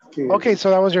 Okay, so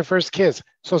that was your first kiss.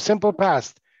 So simple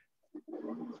past.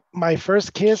 My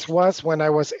first kiss was when I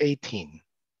was 18.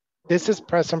 This is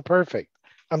present perfect.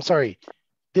 I'm sorry.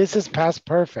 This is past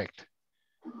perfect.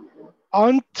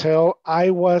 Until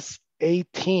I was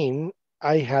 18,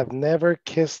 I had never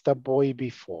kissed a boy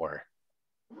before.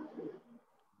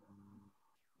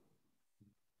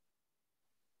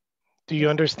 Do you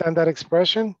understand that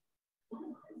expression?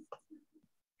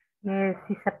 Yes,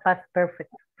 it's a past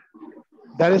perfect.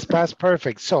 That is past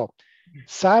perfect. So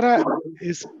Sarah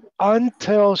is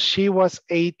until she was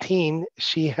 18,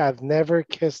 she had never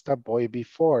kissed a boy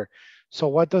before. So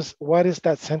what is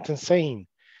that sentence saying?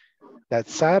 That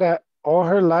Sarah, all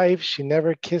her life, she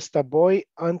never kissed a boy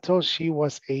until she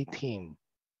was 18.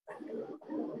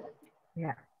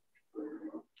 Yeah.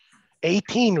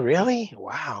 18, really?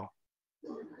 Wow.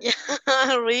 Yeah,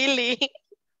 really.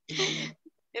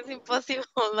 It's impossible.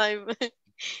 Like,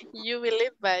 you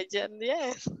believe, but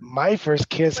yes. My first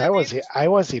kiss, I was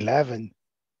 11.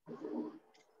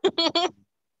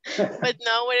 But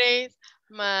nowadays,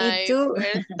 my too.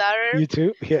 first daughter, You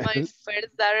too? Yeah. my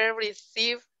first daughter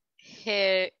received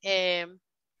her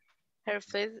her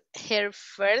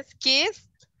first kiss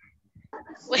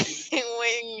when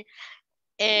he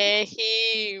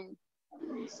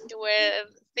was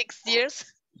 6 years.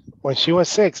 When she was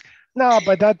 6. No,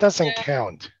 but that doesn't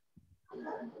count.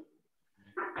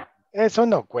 Eso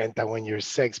no cuenta when you're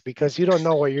 6 because you don't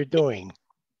know what you're doing.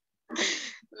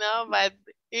 No, but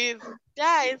it's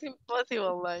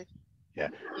impossible. Like, yeah,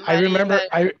 I remember.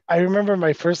 I remember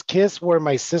my first kiss were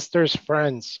my sister's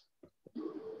friends.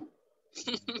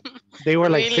 They were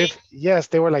like really? Yes,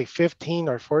 they were like 15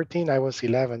 or 14. I was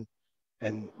 11,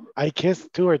 and I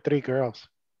kissed 2 or 3 girls.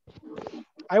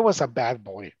 I was a bad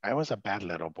boy. I was a bad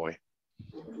little boy.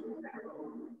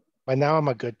 But now I'm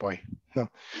a good boy. No,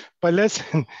 but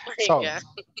listen.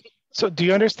 So do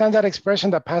you understand that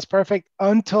expression, the past perfect?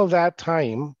 Until that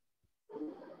time.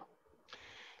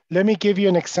 Let me give you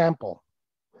an example.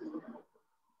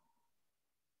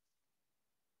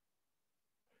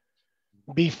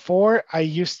 Before I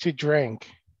used to drink.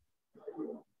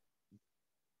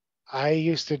 I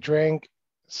used to drink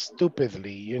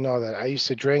stupidly. You know that I used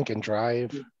to drink and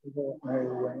drive.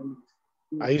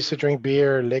 I used to drink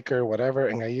beer, liquor, whatever,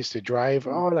 and I used to drive.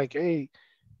 Oh, like, hey,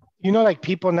 you know, like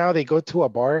people now, they go to a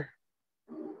bar,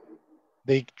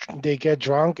 they get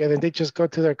drunk, and then they just go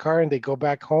to their car and they go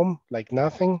back home like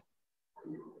nothing.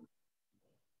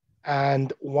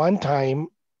 And one time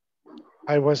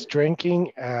I was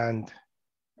drinking and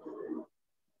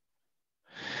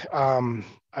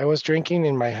I was drinking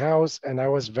in my house and I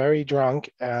was very drunk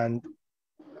and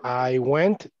I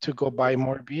went to go buy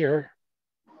more beer.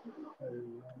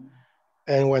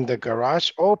 And when the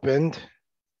garage opened,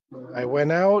 I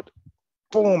went out,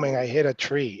 boom, and I hit a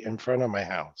tree in front of my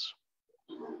house.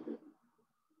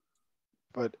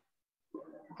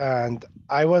 And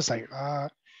I was like,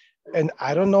 and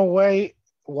I don't know why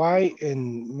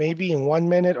maybe in 1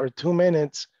 minute or 2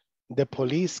 minutes, the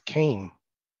police came.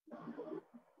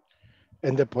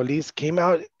 And the police came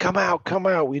out, come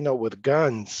out, you know, with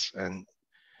guns.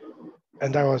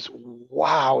 And I was,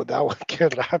 wow, that was que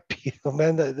rápido,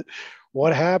 man.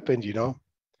 What happened, you know?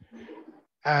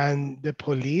 And the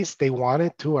police, they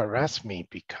wanted to arrest me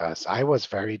because I was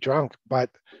very drunk. But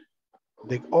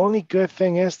the only good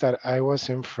thing is that I was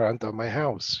in front of my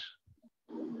house.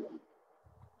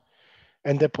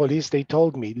 And the police, they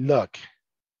told me, look,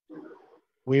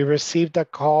 we received a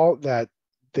call that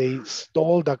they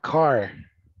stole the car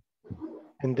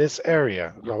in this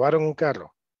area. Robaron un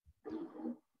carro.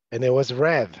 And it was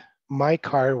red. My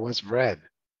car was red.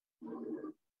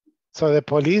 So the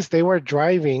police, they were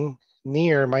driving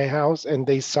near my house and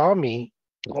they saw me.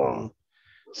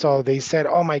 So they said,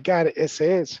 oh my God,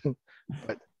 ISSS.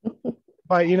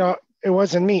 But you know, it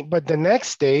wasn't me. But the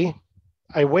next day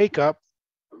I wake up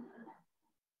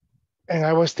and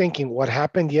I was thinking, what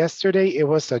happened yesterday? It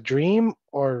was a dream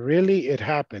or really it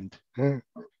happened?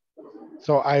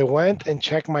 So I went and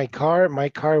checked my car. My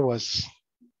car was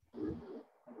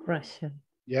Russian.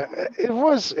 Yeah, it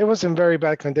was in very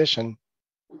bad condition.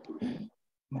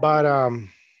 But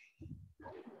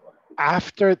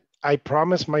after I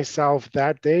promised myself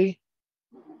that day,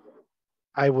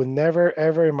 I would never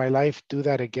ever in my life do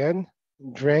that again,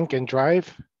 drink and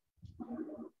drive.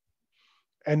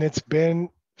 And it's been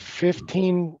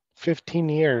 15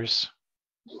 years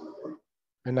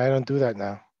and I don't do that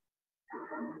now.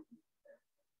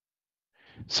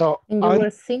 So And you were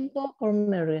single or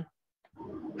married?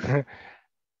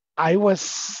 I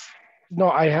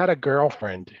had a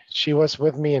girlfriend. She was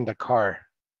with me in the car.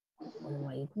 Oh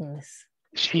my goodness.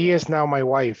 She is now my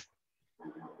wife.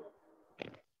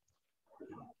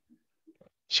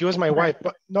 She was my wife,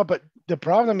 but the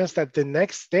problem is that the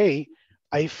next day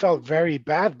I felt very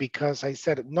bad because I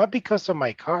said, not because of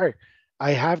my car.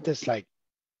 I have this like,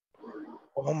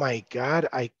 oh my God,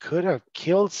 I could have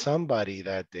killed somebody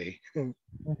that day.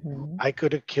 I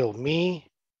could have killed me,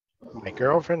 my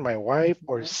girlfriend, my wife,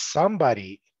 or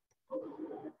somebody.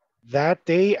 That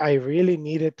day, I really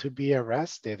needed to be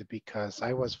arrested because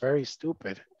I was very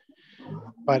stupid.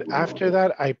 But after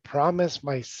that, I promised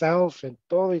myself and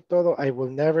todo, I will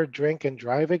never drink and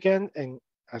drive again. And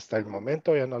hasta el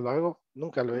momento ya no lo hago.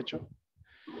 Nunca lo he hecho.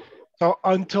 So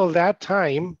until that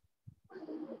time,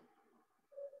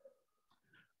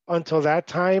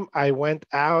 I went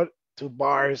out to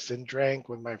bars and drank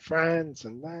with my friends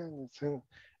and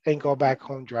go back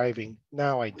home driving.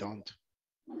 Now I don't.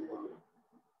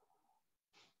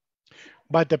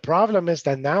 But the problem is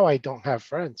that now I don't have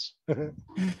friends.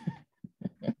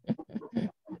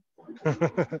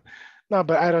 No,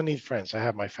 but I don't need friends. I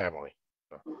have my family.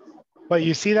 But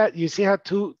you see that? You see how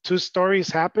two stories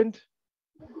happened?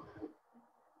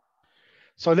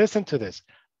 So listen to this.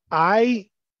 I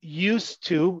used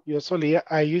to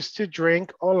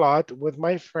drink a lot with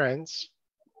my friends.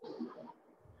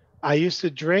 I used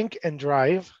to drink and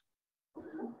drive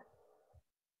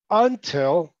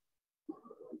until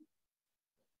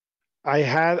I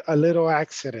had a little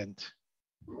accident.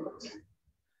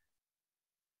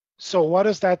 So what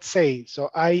does that say?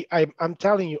 So I'm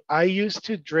telling you, I used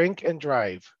to drink and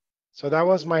drive. So that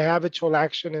was my habitual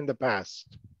action in the past.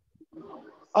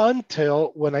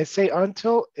 Until, when I say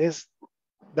until,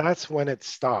 that's when it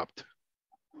stopped.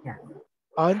 Yeah.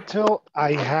 Until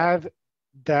I had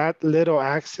that little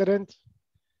accident,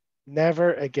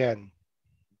 never again.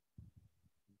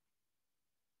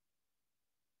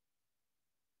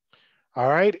 All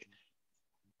right.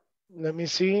 Let me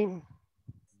see.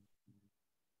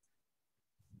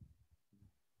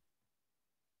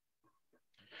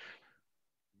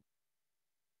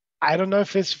 I don't know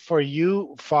if it's for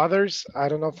you fathers. I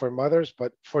don't know for mothers,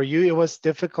 but for you, it was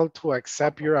difficult to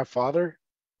accept you're a father.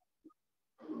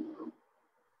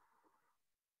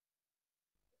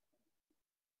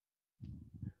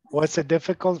 Was it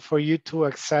difficult for you to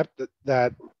accept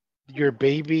that your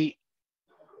baby,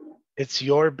 it's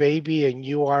your baby and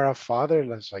you are a father?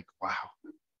 It's like, wow.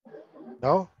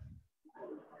 No?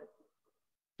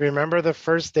 Remember the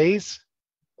first days?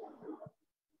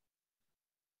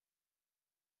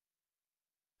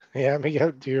 Yeah,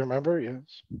 Miguel, do you remember?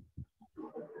 Yes.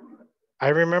 I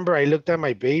remember I looked at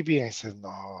my baby and I said, no,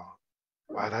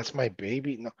 wow, that's my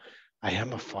baby. No, I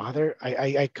am a father.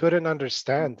 I couldn't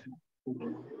understand.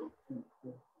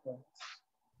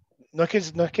 No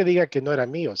es que diga que no era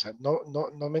mío, o sea, no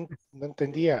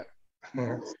entendía.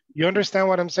 You understand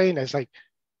what I'm saying? It's like,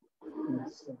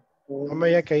 no me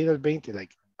había caído el 20,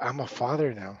 like, I'm a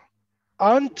father now.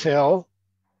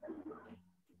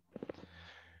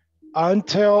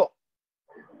 Until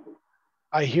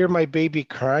I hear my baby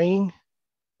crying.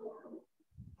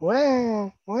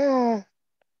 Wah, wah.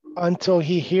 Until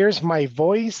he hears my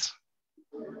voice,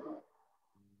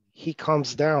 he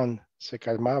calms down. Se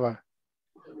calmaba.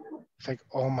 It's like,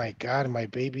 oh my God, my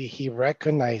baby, he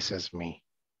recognizes me.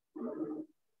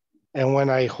 And when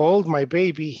I hold my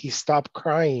baby, he stopped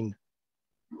crying.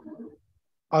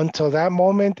 Until that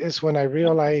moment is when I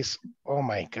realize, oh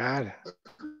my God,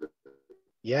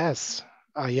 yes,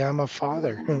 I am a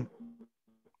father.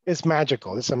 It's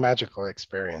magical. It's a magical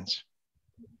experience.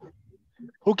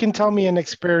 Who can tell me an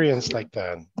experience like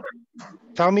that?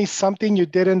 Tell me something you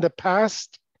did in the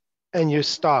past and you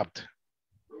stopped.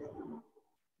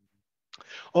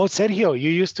 Oh, Sergio, you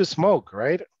used to smoke,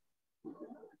 right?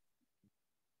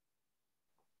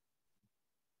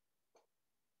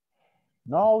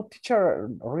 No, teacher,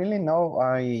 really no.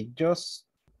 I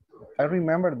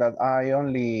remember that I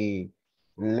only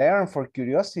learned for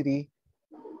curiosity.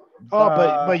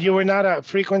 Oh, but you were not a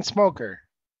frequent smoker.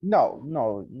 No.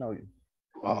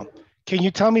 Oh, can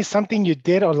you tell me something you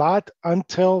did a lot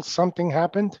until something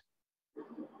happened?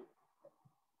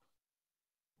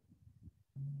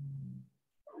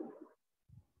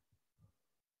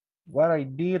 What I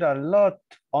did a lot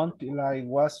until I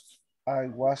was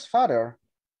father.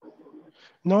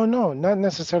 No, not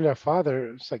necessarily a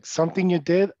father. It's like something you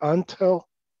did until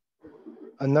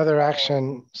another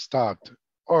action stopped,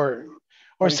 or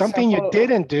something you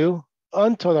didn't do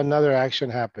until another action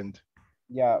happened.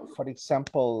 Yeah, for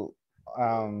example,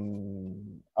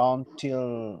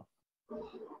 until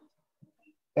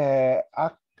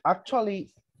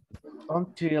actually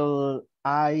until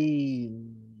I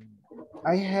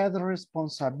had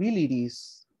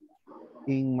responsibilities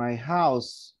in my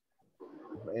house,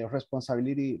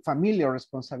 familiar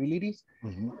responsibilities.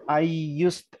 I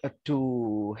used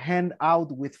to hang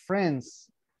out with friends.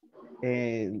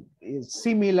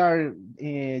 Similar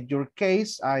in your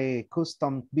case, I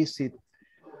custom visit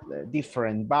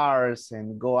different bars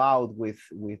and go out with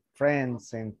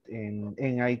friends, and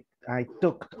I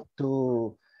took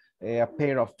to a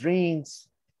pair of drinks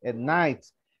at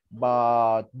night.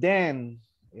 But then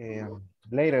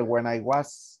later, when I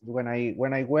was a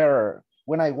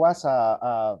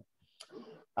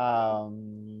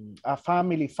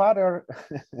family father,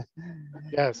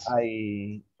 yes,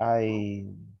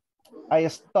 I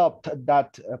stopped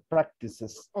that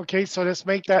practices. Okay, so let's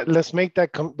make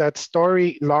that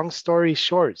story, long story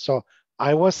short. So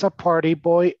I was a party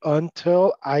boy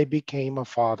until I became a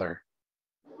father.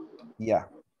 Yeah,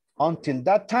 until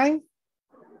that time,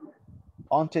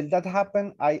 until that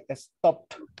happened, I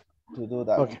stopped to do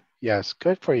that. Okay, yes,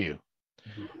 good for you.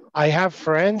 I have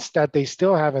friends that they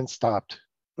still haven't stopped.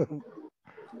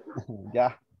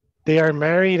 Yeah. They are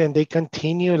married and they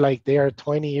continue like they are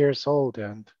 20 years old,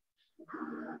 and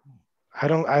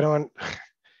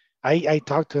I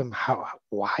talk to them,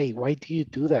 why do you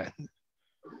do that?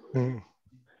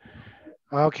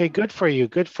 Okay, good for you,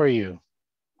 good for you.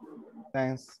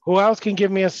 Thanks. Who else can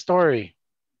give me a story?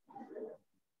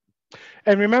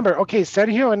 And remember, okay,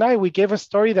 Sergio and I, we gave a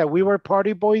story that we were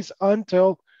party boys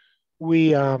until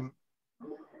we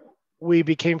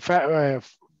became family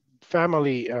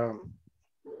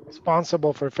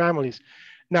responsible for families.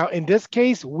 Now, in this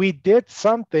case, we did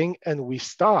something and we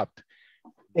stopped.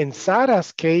 In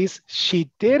Sarah's case, she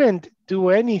didn't do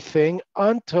anything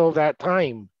until that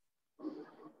time.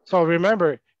 So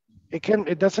remember,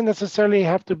 it doesn't necessarily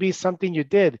have to be something you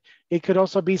did. It could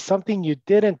also be something you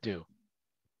didn't do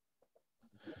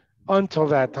until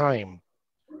that time.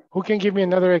 Who can give me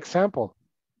another example?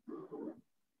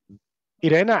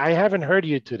 Irena, I haven't heard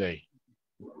you today.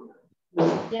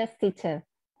 Yes, teacher.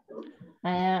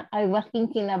 I was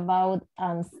thinking about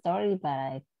a story,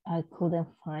 but I couldn't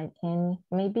find any.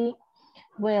 Maybe,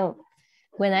 well,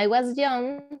 when I was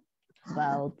young,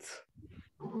 about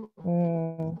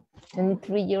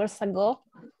 23 years ago,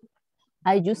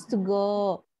 I used to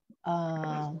go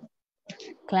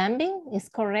climbing, is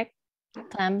correct?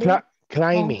 Climbing?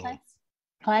 Climbing. Mountains.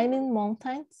 Climbing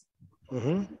mountains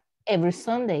every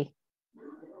Sunday.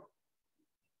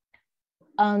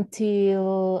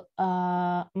 Until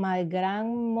my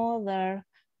grandmother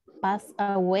passed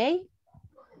away,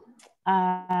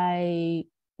 I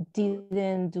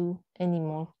didn't do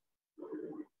anymore.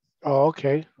 Oh,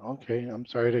 okay. Okay. I'm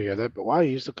sorry to hear that. But wow,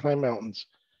 you used to climb mountains.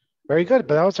 Very good.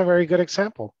 But that was a very good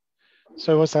example.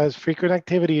 So it was a frequent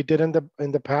activity you did in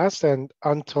the past, and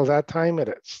until that time it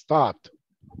stopped.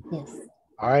 Yes.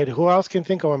 All right. Who else can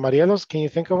think of one? Marielos, can you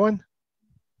think of one?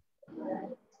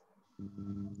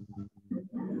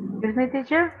 Excuse me,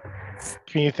 teacher?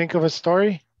 Can you think of a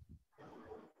story?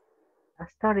 A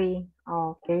story.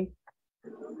 Okay.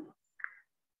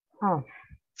 Oh.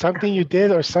 Something you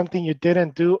did or something you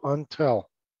didn't do until.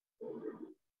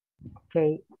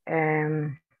 Okay.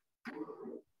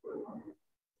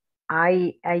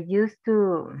 I used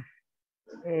to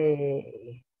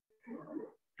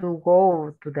to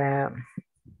go to the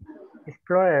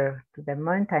explorer, to the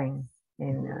mountain,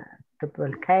 and the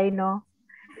volcano,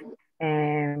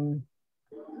 and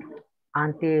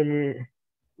until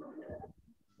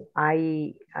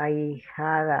I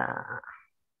had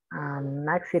an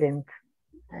accident.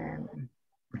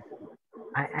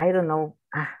 I don't know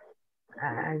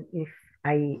if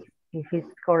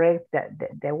it's correct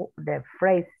the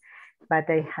phrase, but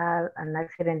I had an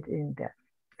accident in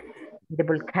the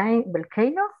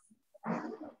volcano.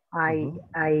 I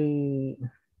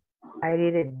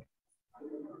didn't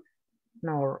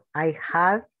know. I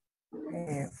had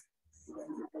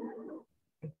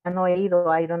no he ido.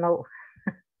 I don't know.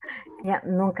 Ya,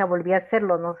 nunca volví a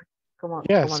hacerlo. No sé cómo.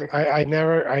 Yes,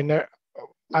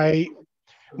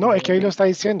 no, es que ahí lo está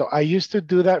diciendo. I used to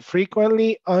do that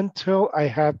frequently until I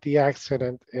had the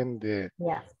accident in the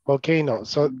volcano.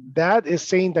 So that is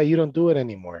saying that you don't do it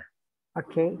anymore.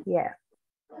 Okay, yeah.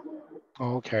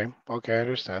 Okay, I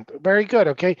understand. Very good,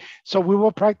 okay. So we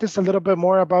will practice a little bit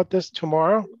more about this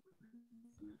tomorrow.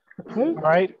 Okay. All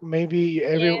right, maybe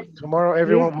tomorrow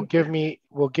everyone will give me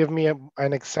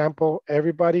an example,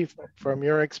 everybody, from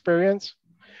your experience.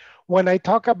 When I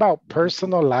talk about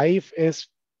personal life,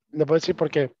 le voy a decir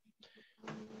porque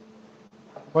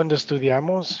cuando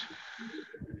estudiamos,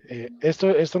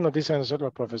 esto nos dicen nosotros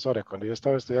los profesores. Cuando yo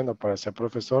estaba estudiando para ser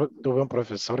profesor, tuve un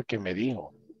profesor que me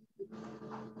dijo,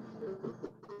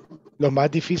 lo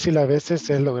más difícil a veces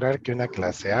es lograr que una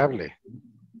clase hable.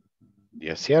 Y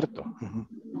es cierto.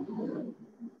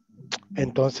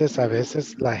 Entonces, a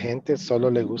veces la gente solo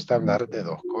le gusta hablar de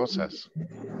dos cosas.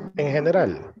 En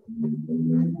general,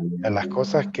 de las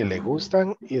cosas que le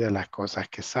gustan y de las cosas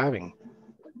que saben.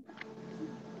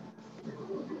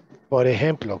 Por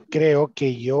ejemplo, creo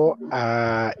que yo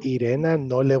a Irena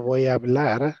no le voy a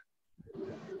hablar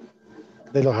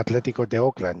de los Atléticos de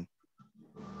Oakland,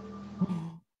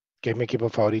 que es mi equipo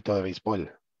favorito de béisbol.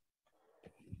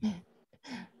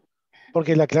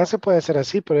 Porque la clase puede ser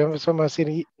así, pero empezamos a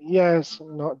decir, yes,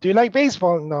 no. Do you like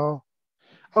baseball? No.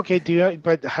 Okay,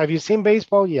 but have you seen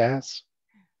baseball? Yes.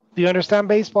 Do you understand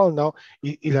baseball? No.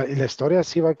 Y la historia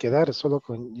así va a quedar solo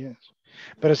con yes.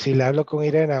 Pero si le hablo con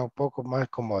Irena un poco más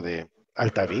como de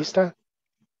Altavista,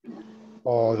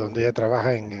 o donde ella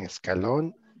trabaja en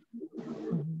Escalón,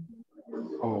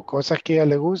 o cosas que a ella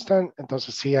le gustan,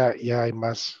 entonces sí ya hay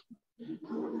más.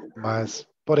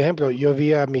 Por ejemplo, yo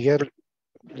vi a Miguel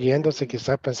yéndose,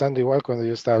 quizás pensando igual cuando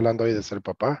yo estaba hablando hoy de ser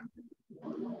papá,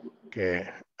 que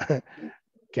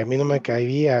a mí no me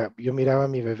caía, yo miraba a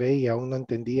mi bebé y aún no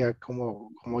entendía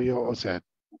cómo yo, o sea,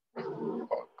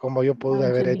 cómo yo pude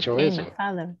haber hecho eso.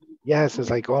 Yes, it's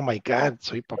like, oh my God,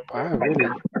 soy papá, really.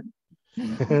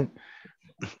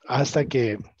 Hasta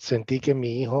que sentí que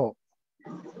mi hijo,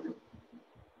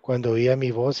 cuando oía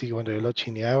mi voz y cuando yo lo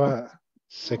chineaba,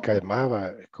 se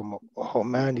calmaba, como, oh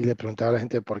man, y le preguntaba a la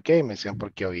gente por qué, y me decían,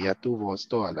 porque oía tu voz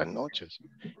todas las noches.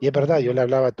 Y es verdad, yo le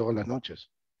hablaba todas las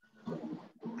noches.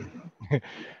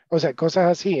 O sea, cosas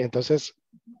así. Entonces,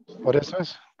 por eso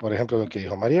es, por ejemplo, lo que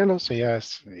dijo Marielo, ella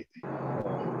es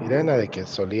Irena, de que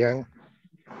solían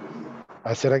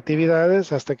hacer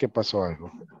actividades hasta que pasó algo.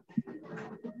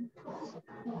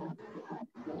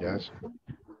 Yes.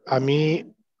 A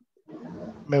mí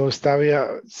me gustaba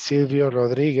Silvio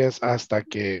Rodríguez hasta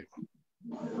que,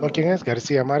 ¿no? ¿Quién es?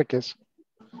 García Márquez.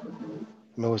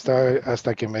 Me gustaba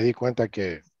hasta que me di cuenta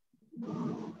que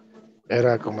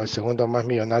era como el segundo más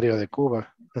millonario de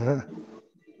Cuba.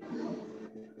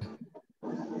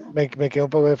 Me quedé un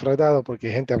poco defraudado porque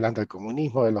hay gente hablando del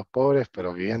comunismo, de los pobres,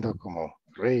 pero viviendo como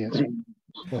reyes.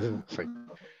 So,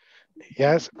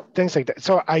 yes, things like that.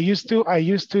 So I used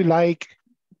to like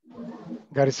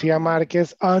García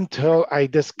Márquez until I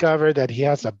discovered that he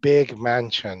has a big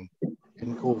mansion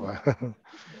in Cuba.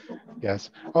 Yes.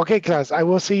 Okay, class, I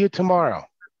will see you tomorrow.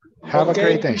 Have a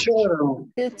great day. See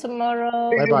you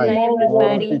tomorrow. Bye-bye. Good night,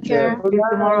 everybody. See you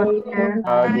tomorrow.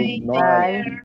 Bye. Bye.